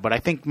 I don't know, but I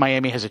think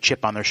Miami has a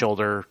chip on their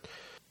shoulder,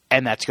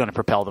 and that's going to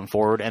propel them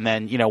forward. And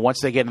then, once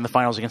they get in the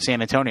finals against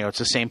San Antonio, it's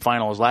the same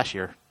final as last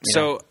year.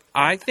 So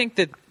I think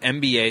that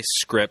NBA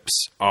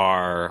scripts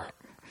are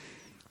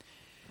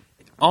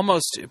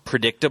almost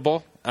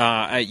predictable.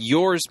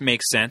 Yours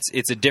makes sense.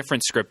 It's a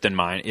different script than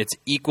mine. It's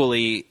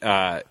equally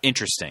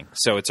interesting.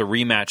 So it's a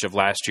rematch of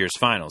last year's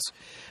finals.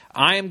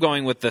 I am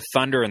going with the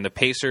Thunder and the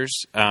Pacers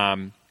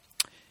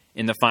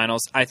in the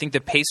finals. I think the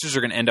Pacers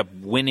are going to end up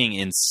winning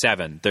in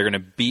 7. They're going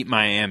to beat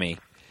Miami.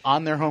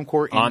 On their home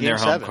court in on Game their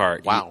 7. home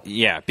court. Wow.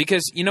 Yeah,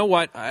 because you know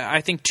what? I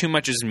think too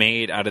much is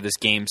made out of this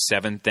Game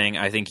 7 thing.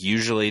 I think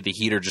usually the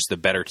Heat are just the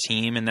better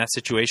team in that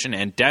situation,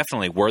 and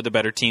definitely were the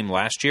better team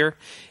last year.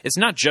 It's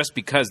not just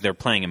because they're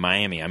playing in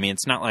Miami. I mean,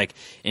 it's not like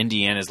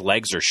Indiana's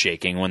legs are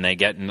shaking when they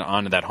get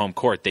onto that home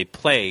court. They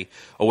play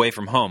away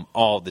from home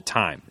all the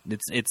time.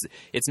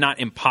 It's not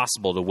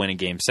impossible to win a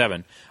Game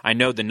 7. I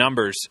know the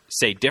numbers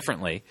say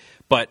differently,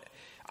 but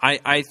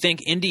I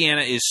think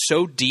Indiana is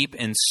so deep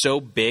and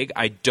so big,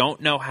 I don't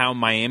know how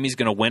Miami's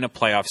going to win a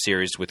playoff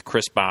series with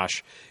Chris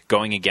Bosh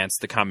going against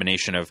the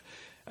combination of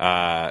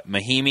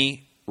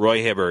Mahimi,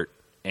 Roy Hibbert,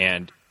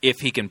 and if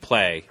he can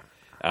play,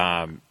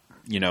 Andrew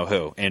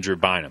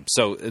Bynum.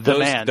 So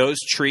those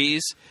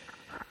trees,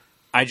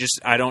 I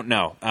don't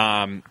know.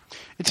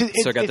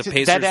 So I got the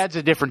Pacers. That adds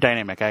a different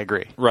dynamic. I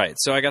agree. Right.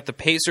 So I got the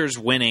Pacers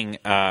winning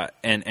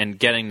and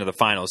getting to the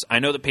finals. I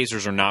know the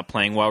Pacers are not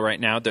playing well right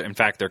now. In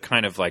fact, they're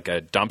kind of like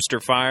a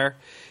dumpster fire.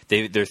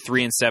 They're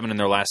 3-7 in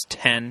their last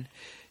 10.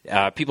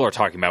 People are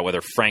talking about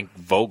whether Frank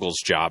Vogel's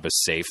job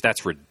is safe.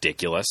 That's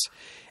ridiculous.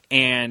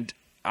 And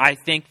I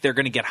think they're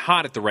going to get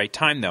hot at the right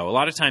time, though. A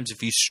lot of times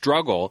if you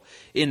struggle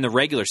in the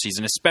regular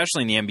season,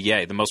 especially in the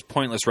NBA, the most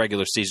pointless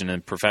regular season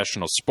in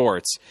professional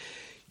sports,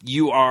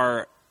 you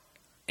are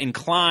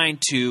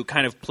inclined to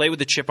kind of play with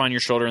the chip on your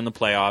shoulder in the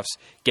playoffs,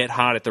 get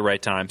hot at the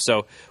right time.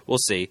 So we'll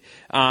see.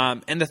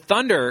 And the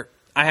Thunder,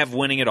 I have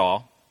winning it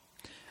all.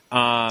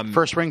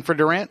 First ring for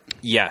Durant?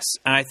 Yes.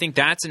 And I think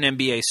that's an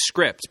NBA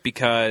script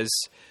because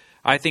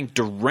I think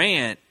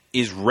Durant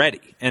is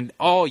ready. And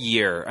all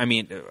year, I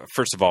mean,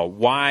 first of all,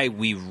 why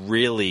we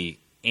really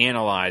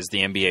analyze the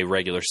NBA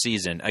regular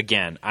season,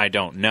 again, I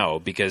don't know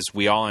because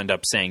we all end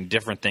up saying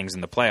different things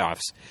in the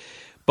playoffs.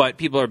 But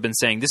people have been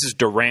saying this is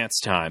Durant's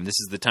time. This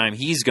is the time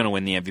he's going to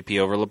win the MVP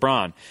over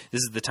LeBron. This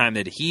is the time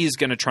that he's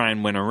going to try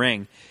and win a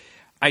ring.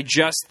 I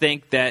just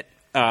think that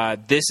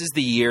this is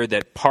the year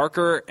that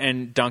Parker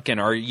and Duncan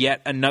are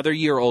yet another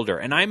year older.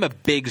 And I'm a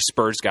big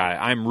Spurs guy.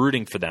 I'm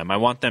rooting for them. I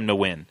want them to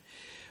win.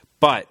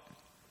 But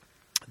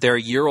they're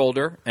a year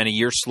older and a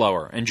year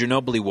slower. And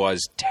Ginobili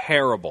was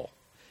terrible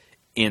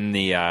in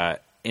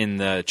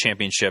the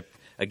championship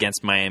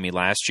against Miami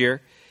last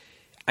year.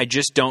 I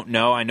just don't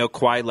know. I know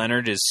Kawhi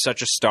Leonard is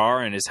such a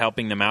star and is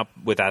helping them out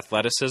with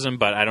athleticism,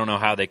 but I don't know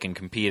how they can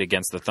compete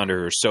against the Thunder,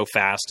 who are so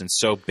fast and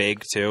so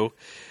big too.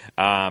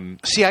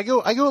 See, I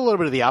go a little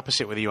bit of the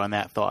opposite with you on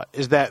that thought.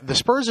 Is that the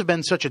Spurs have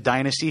been such a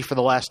dynasty for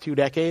the last 2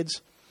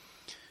 decades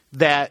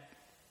that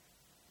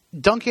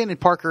Duncan and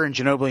Parker and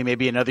Ginobili may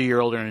be another year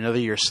older and another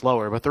year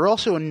slower, but they're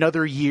also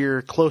another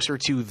year closer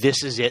to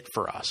this is it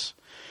for us.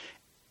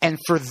 And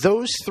for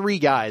those 3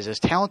 guys, as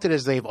talented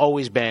as they've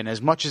always been,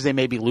 as much as they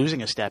may be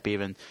losing a step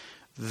even,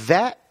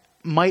 that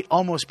might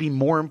almost be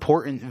more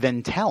important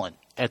than talent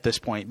at this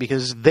point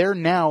because they're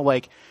now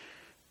like,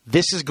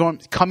 this is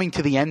coming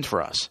to the end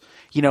for us.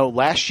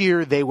 Last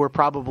year they were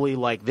probably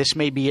like, this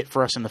may be it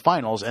for us in the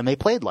finals, and they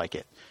played like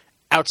it.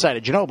 Outside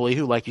of Ginobili,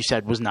 who, like you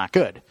said, was not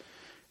good.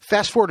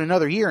 Fast forward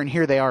another year, and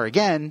here they are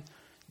again.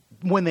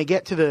 When they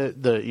get to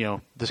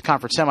this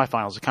conference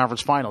semifinals, the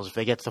conference finals, if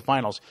they get to the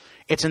finals,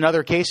 it's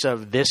another case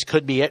of this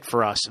could be it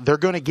for us. They're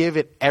going to give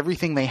it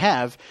everything they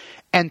have,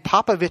 and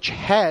Popovich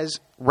has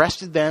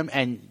rested them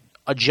and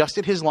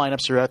adjusted his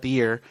lineups throughout the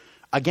year,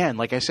 again,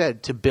 like I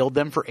said, to build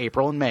them for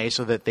April and May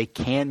so that they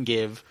can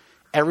give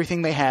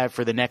everything they have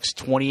for the next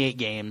 28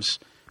 games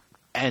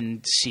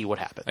and see what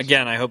happens.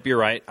 Again, I hope you're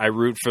right. I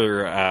root for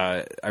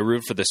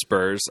the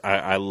Spurs.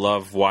 I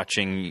love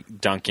watching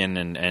Duncan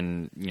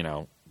and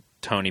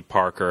Tony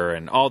Parker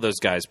and all those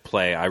guys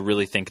play. I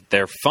really think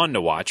they're fun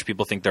to watch.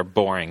 People think they're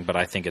boring, but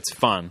I think it's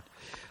fun.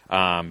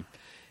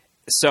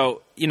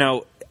 So,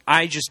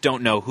 I just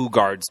don't know who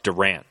guards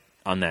Durant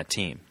on that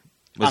team.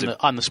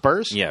 On the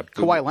Spurs? Yeah.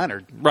 Kawhi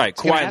Leonard. Right.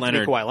 Kawhi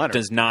Leonard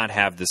does not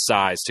have the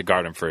size to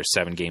guard him for a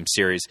 7-game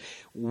series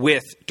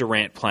with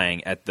Durant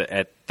playing at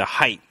the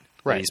height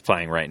that he's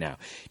playing right now.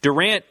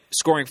 Durant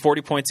scoring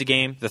 40 points a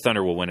game, the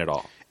Thunder will win it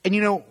all. And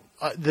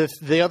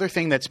the other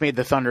thing that's made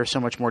the Thunder so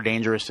much more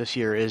dangerous this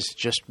year is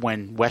just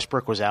when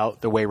Westbrook was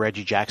out, the way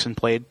Reggie Jackson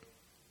played.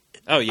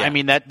 Oh, yeah. I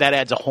mean, that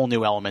adds a whole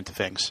new element to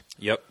things.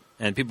 Yep.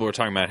 And people were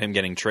talking about him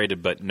getting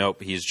traded, but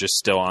nope, he's just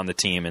still on the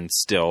team and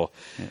still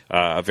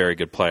a very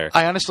good player.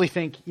 I honestly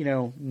think,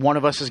 one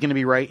of us is going to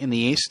be right in the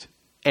East,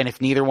 and if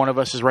neither one of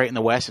us is right in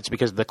the West, it's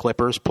because the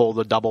Clippers pulled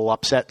a double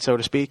upset, so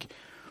to speak.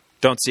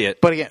 Don't see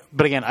it. But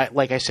again,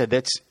 like I said,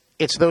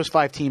 it's those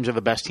 5 teams are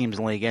the best teams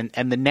in the league,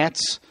 and the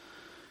Nets.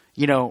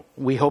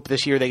 We hope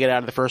this year they get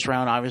out of the first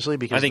round, obviously,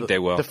 because I think they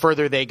will. The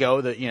further they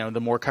go,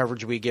 the more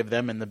coverage we give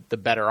them, and the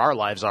better our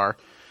lives are.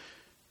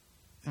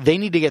 They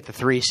need to get the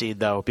 3 seed,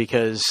 though,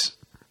 because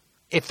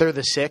if they're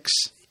the 6,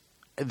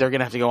 they're going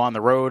to have to go on the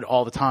road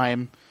all the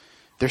time.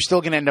 They're still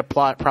going to end up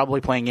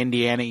probably playing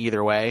Indiana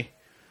either way,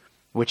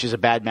 which is a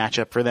bad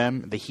matchup for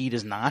them. The Heat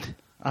is not,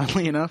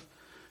 oddly enough.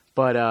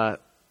 But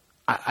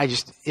I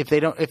just if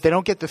they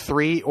don't get the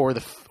 3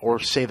 or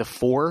say the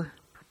 4,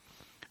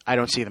 I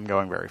don't see them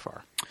going very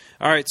far.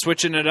 All right,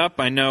 switching it up.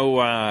 I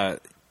know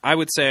I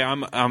would say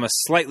I'm a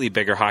slightly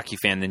bigger hockey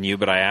fan than you,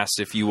 but I asked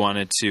if you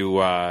wanted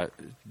to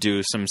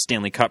do some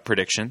Stanley Cup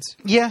predictions.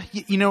 Yeah,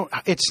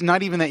 it's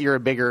not even that you're a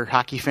bigger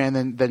hockey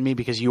fan than me,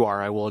 because you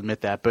are, I will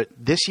admit that. But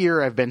this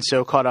year I've been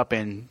so caught up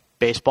in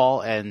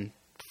baseball and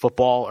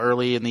football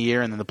early in the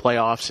year and then the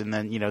playoffs, and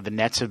then the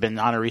Nets have been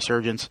on a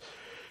resurgence,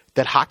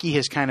 that hockey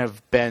has kind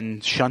of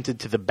been shunted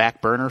to the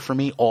back burner for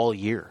me all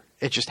year.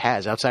 It just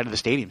has, outside of the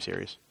Stadium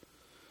Series.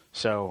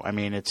 So, I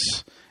mean,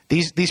 it's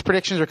these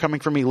predictions are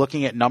coming from me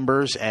looking at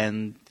numbers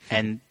and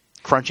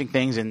crunching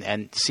things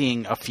and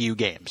seeing a few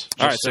games.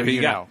 All right, so who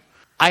you got?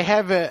 I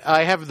have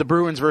the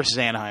Bruins versus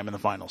Anaheim in the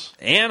finals.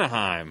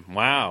 Anaheim.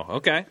 Wow.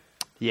 Okay.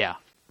 Yeah.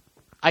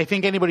 I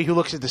think anybody who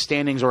looks at the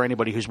standings or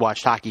anybody who's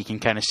watched hockey can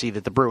kind of see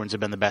that the Bruins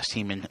have been the best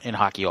team in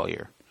hockey all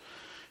year.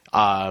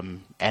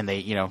 And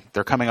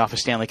they're coming off a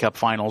Stanley Cup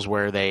Finals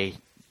where they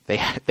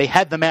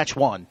had the match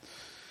won,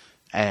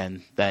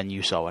 and then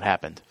you saw what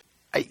happened.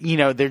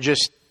 They're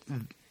just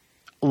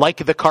like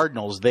the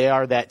Cardinals. They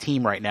are that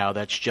team right now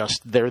that's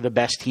just they're the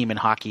best team in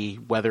hockey,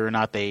 whether or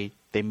not they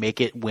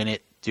make it, win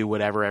it, do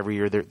whatever every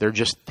year. They're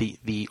just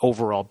the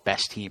overall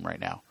best team right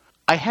now.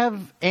 I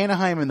have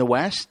Anaheim in the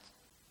West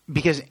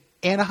because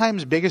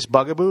Anaheim's biggest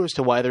bugaboo as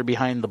to why they're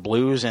behind the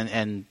Blues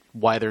and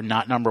why they're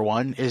not number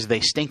 1 is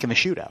they stink in the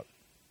shootout.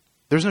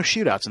 There's no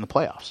shootouts in the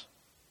playoffs.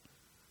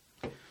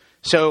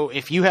 So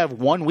if you have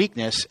one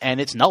weakness and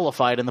it's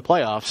nullified in the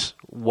playoffs,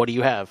 what do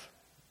you have?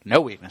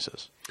 No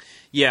weaknesses.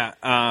 Yeah,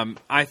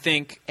 I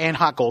think... And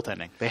hot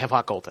goaltending. They have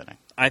hot goaltending.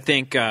 I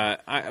think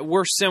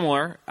we're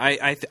similar.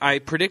 I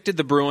predicted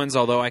the Bruins,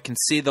 although I can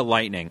see the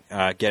Lightning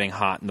getting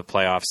hot in the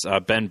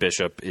playoffs. Ben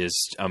Bishop is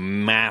a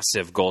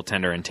massive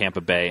goaltender in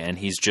Tampa Bay, and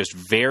he's just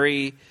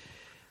very...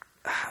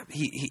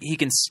 He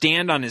can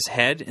stand on his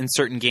head in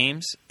certain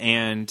games,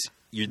 and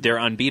they're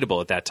unbeatable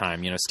at that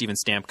time. Steven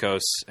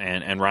Stamkos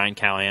and Ryan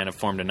Callahan have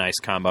formed a nice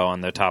combo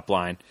on the top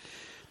line.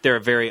 They're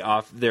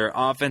their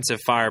offensive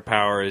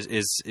firepower is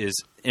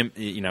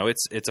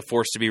it's a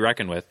force to be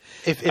reckoned with.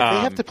 If they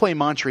have to play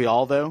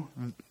Montreal, though,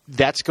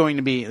 that's going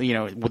to be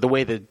with the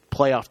way the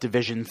playoff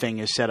division thing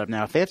is set up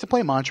now. If they have to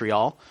play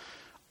Montreal,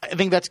 I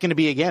think that's going to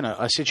be again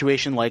a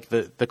situation like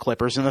the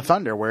Clippers and the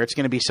Thunder, where it's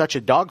going to be such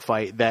a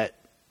dogfight that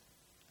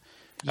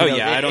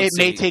it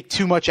may take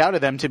too much out of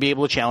them to be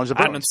able to challenge the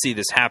Bruins. I don't see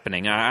this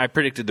happening. I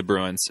predicted the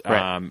Bruins.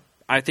 Right.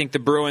 I think the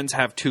Bruins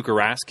have Tuukka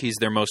Rask. He's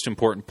their most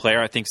important player.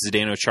 I think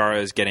Zdeno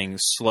Chara is getting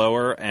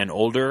slower and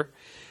older.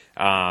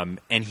 And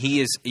he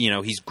is,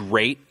 he's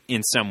great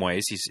in some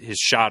ways. His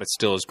shot is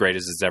still as great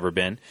as it's ever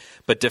been.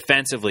 But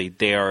defensively,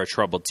 they are a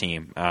troubled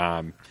team.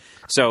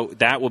 So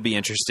that will be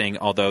interesting,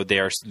 although they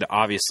are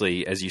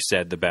obviously, as you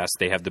said, the best.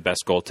 They have the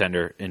best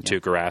goaltender in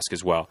Tuukka Rask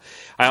as well.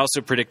 I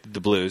also predicted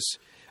the Blues.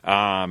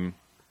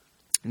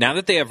 Now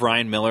that they have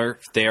Ryan Miller,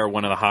 they are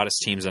one of the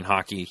hottest teams in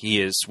hockey.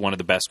 He is one of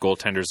the best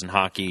goaltenders in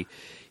hockey.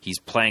 He's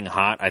playing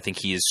hot. I think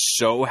he is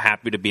so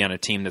happy to be on a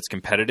team that's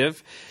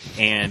competitive.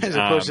 And as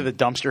opposed to the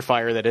dumpster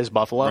fire that is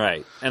Buffalo.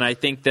 Right. And I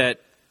think that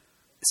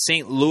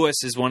St. Louis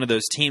is one of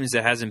those teams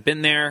that hasn't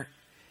been there.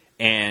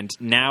 And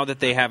now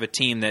that they have a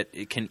team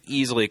that can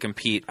easily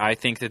compete, I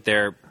think that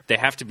they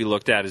have to be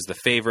looked at as the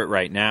favorite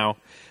right now.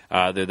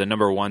 They're the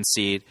number 1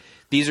 seed.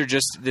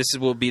 This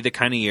will be the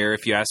kind of year,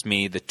 if you ask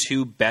me, the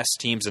 2 best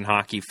teams in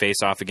hockey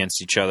face off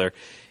against each other.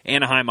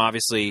 Anaheim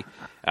obviously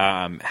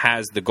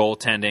has the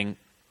goaltending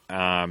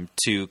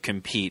to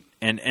compete,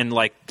 and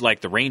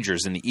like the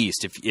Rangers in the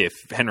East, if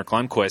Henrik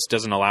Lundqvist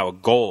doesn't allow a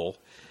goal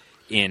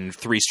in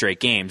 3 straight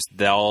games,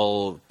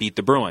 they'll beat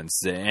the Bruins.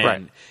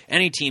 And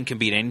any team can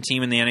beat any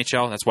team in the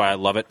NHL. That's why I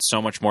love it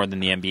so much more than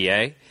the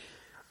NBA.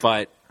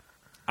 But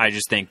I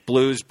just think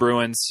Blues,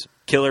 Bruins,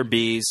 killer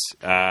bees,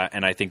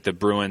 and I think the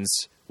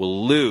Bruins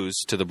will lose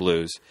to the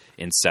Blues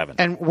in 7.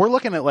 And we're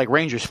looking at like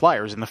Rangers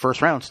Flyers in the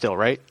first round still,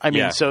 right? I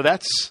mean, so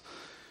that's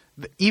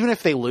even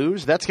if they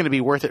lose, that's going to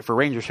be worth it for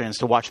Rangers fans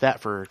to watch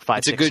that for 5,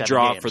 It's 6, a good 7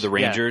 draw games. for the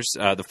Rangers.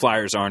 The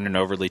Flyers aren't an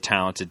overly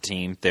talented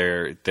team.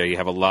 They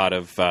have a lot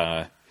of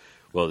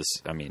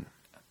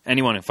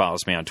anyone who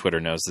follows me on Twitter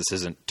knows this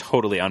isn't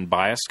totally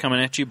unbiased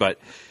coming at you, but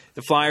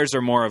the Flyers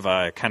are more of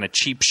a kind of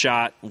cheap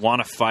shot,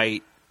 want to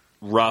fight,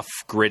 rough,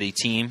 gritty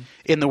team.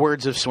 In the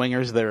words of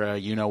Swingers, they're a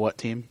you-know-what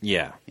team.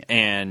 Yeah.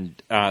 And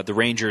the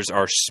Rangers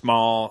are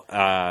small,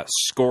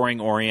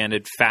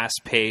 scoring-oriented,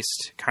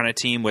 fast-paced kind of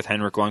team with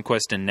Henrik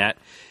Lundqvist in net.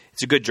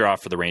 It's a good draw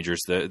for the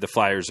Rangers. The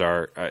Flyers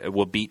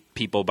will beat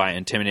people by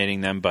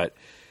intimidating them, but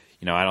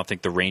I don't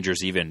think the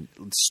Rangers even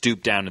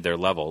stoop down to their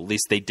level. At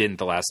least they didn't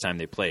the last time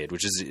they played,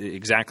 which is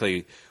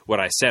exactly what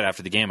I said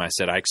after the game. I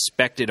said I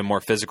expected a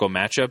more physical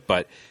matchup,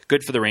 but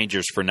good for the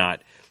Rangers for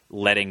not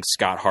letting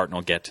Scott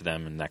Hartnell get to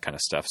them and that kind of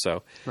stuff.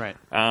 So, right.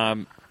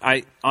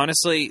 I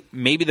honestly,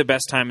 maybe the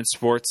best time in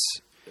sports,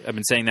 I've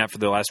been saying that for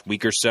the last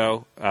week or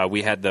so.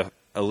 We had the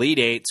Elite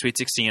Eight, Sweet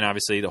 16,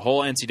 obviously, the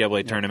whole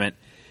NCAA tournament.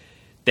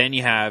 Then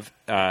you have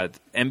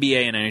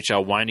NBA and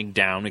NHL winding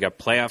down. We got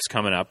playoffs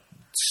coming up.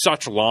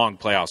 Such long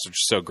playoffs, which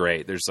is so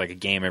great. There's like a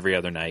game every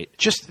other night.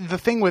 Just the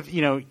thing with,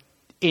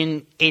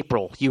 in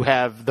April, you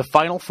have the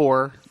Final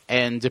Four,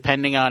 and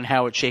depending on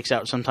how it shakes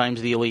out,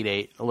 sometimes the Elite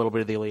Eight, a little bit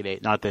of the Elite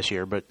Eight, not this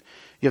year, but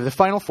you have the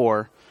Final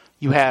Four.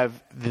 You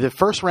have the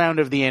first round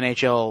of the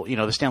NHL,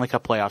 the Stanley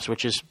Cup playoffs,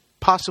 which is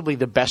possibly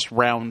the best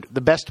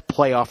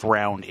playoff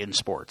round in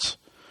sports.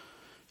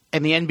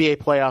 And the NBA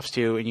playoffs,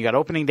 too, and you got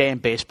opening day in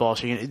baseball,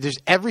 so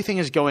everything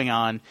is going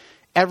on.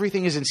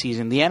 Everything is in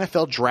season. The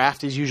NFL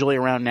draft is usually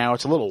around now.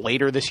 It's a little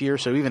later this year,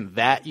 so even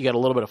that, you got a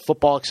little bit of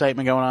football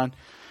excitement going on.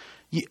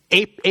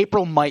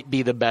 April might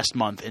be the best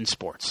month in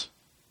sports.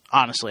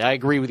 Honestly, I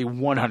agree with you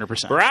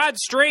 100%. Broad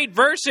Street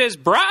versus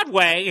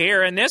Broadway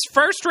here in this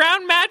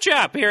first-round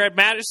matchup here at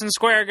Madison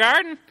Square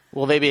Garden.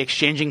 Will they be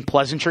exchanging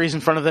pleasantries in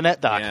front of the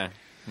net, Doc? Yeah.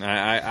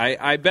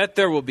 I bet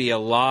there will be a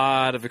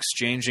lot of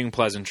exchanging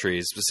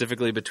pleasantries,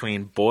 specifically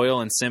between Boyle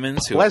and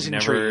Simmons, who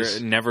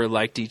never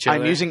liked each other.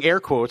 I'm using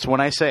air quotes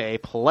when I say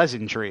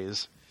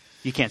pleasantries.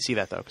 You can't see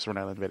that, though, because we're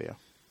not on video.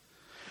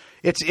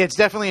 It's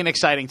definitely an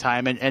exciting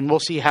time, and we'll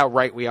see how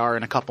right we are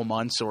in a couple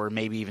months, or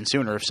maybe even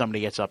sooner if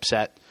somebody gets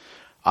upset.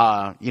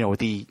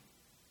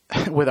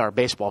 With our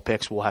baseball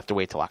picks, we'll have to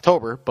wait till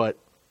October, but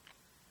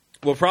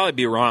we'll probably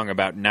be wrong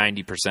about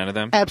 90% of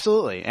them.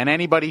 Absolutely, and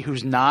anybody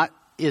who's not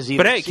is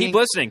either. But hey, keep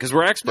listening because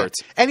we're experts.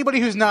 Anybody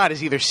who's not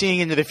is either seeing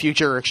into the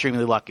future or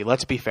extremely lucky.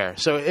 Let's be fair.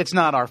 So it's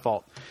not our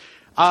fault.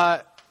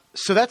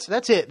 So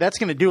that's it. That's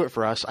going to do it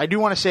for us. I do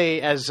want to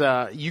say, as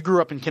you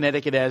grew up in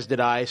Connecticut, as did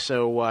I,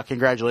 so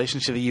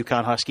congratulations to the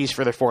Yukon Huskies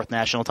for their 4th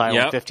national title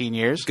in 15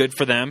 years. Good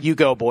for them. You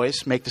go,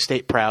 boys. Make the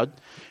state proud.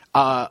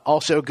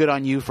 Also, good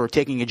on you for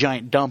taking a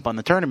giant dump on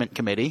the tournament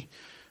committee,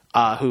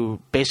 who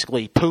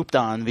basically pooped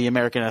on the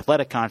American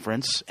Athletic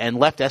Conference and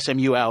left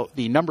SMU out,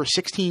 the number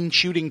 16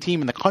 shooting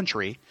team in the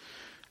country,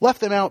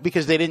 left them out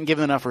because they didn't give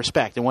them enough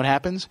respect. And what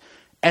happens?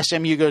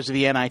 SMU goes to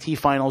the NIT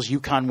finals.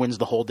 UConn wins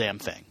the whole damn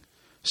thing.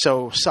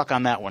 So suck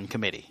on that one,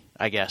 committee,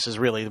 I guess, is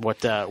really what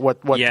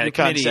UConn the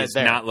committee said is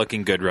there. not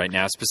looking good right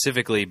now,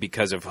 specifically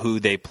because of who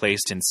they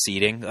placed in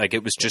seeding. Like,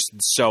 it was just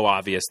so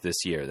obvious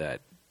this year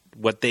that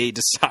what they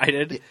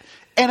decided.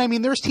 And, I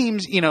mean, there's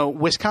teams,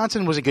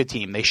 Wisconsin was a good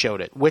team. They showed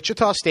it.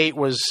 Wichita State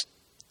was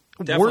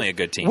definitely a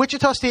good team.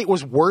 Wichita State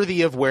was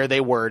worthy of where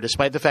they were,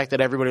 despite the fact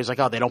that everybody was like,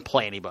 oh, they don't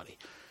play anybody.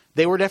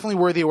 They were definitely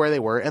worthy of where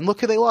they were. And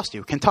look who they lost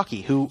to,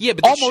 Kentucky, who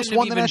almost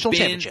won the national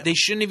championship. They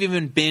shouldn't have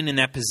even been in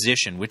that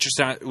position.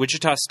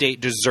 Wichita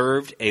State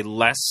deserved a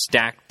less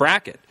stacked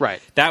bracket.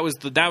 Right. That was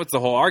the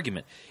whole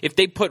argument. If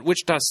they put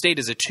Wichita State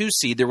as a 2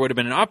 seed, there would have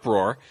been an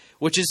uproar,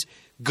 which is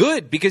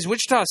good because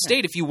Wichita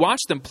State, if you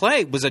watch them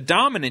play, was a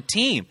dominant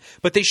team.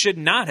 But they should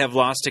not have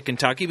lost to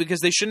Kentucky because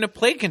they shouldn't have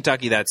played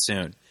Kentucky that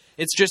soon.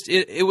 It's just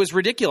it was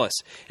ridiculous.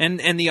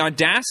 And the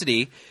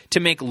audacity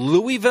to make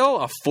Louisville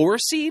a 4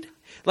 seed?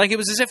 Like, it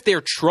was as if they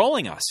were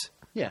trolling us.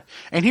 Yeah.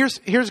 And here's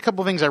a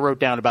couple of things I wrote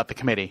down about the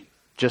committee,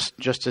 just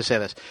to say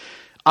this.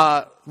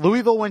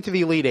 Louisville went to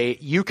the Elite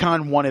Eight.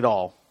 UConn won it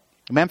all.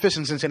 Memphis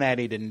and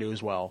Cincinnati didn't do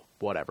as well.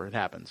 Whatever. It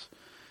happens.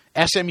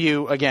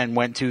 SMU, again,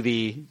 went to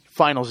the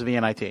finals of the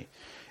NIT.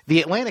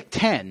 The Atlantic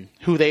 10,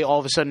 who they all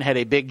of a sudden had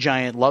a big,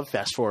 giant love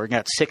fest for, and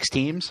got 6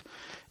 teams.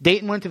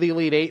 Dayton went to the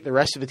Elite Eight. The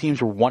rest of the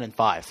teams were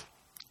 1-5.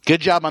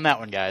 Good job on that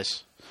one,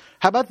 guys.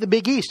 How about the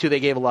Big East, who they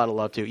gave a lot of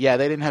love to? Yeah,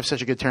 they didn't have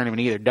such a good tournament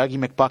either. Dougie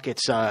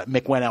McBucket's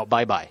Mick went out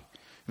bye-bye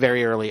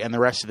very early, and the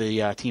rest of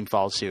the team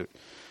followed suit.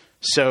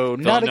 So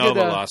not a good.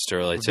 Villanova lost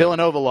early, too.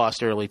 Villanova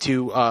lost early,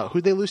 too.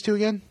 Who'd they lose to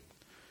again?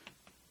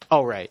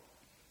 Oh, right.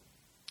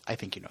 I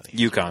think you know the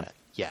answer to that.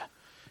 Yeah,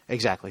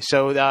 exactly.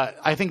 So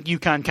I think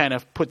UConn kind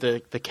of put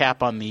the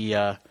cap on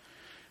the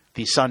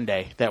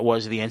Sunday that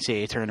was the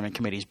NCAA tournament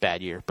committee's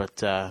bad year. But,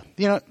 the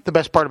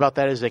best part about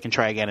that is they can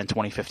try again in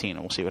 2015, and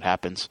we'll see what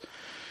happens.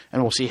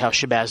 And we'll see how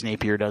Shabazz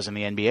Napier does in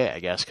the NBA, I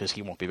guess, because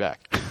he won't be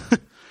back.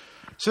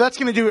 So that's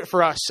going to do it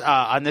for us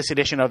on this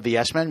edition of the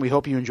Yes Men. We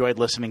hope you enjoyed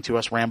listening to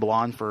us ramble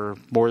on for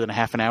more than a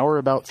half an hour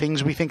about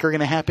things we think are going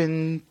to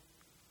happen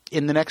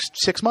in the next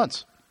 6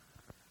 months.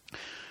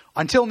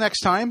 Until next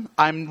time,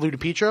 I'm Lou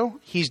DiPietro.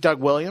 He's Doug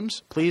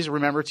Williams. Please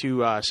remember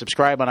to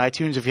subscribe on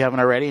iTunes if you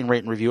haven't already and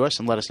rate and review us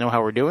and let us know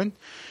how we're doing.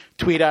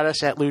 Tweet at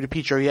us at Lou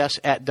DiPietro,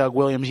 yes, at Doug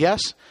Williams,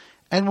 yes.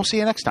 And we'll see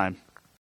you next time.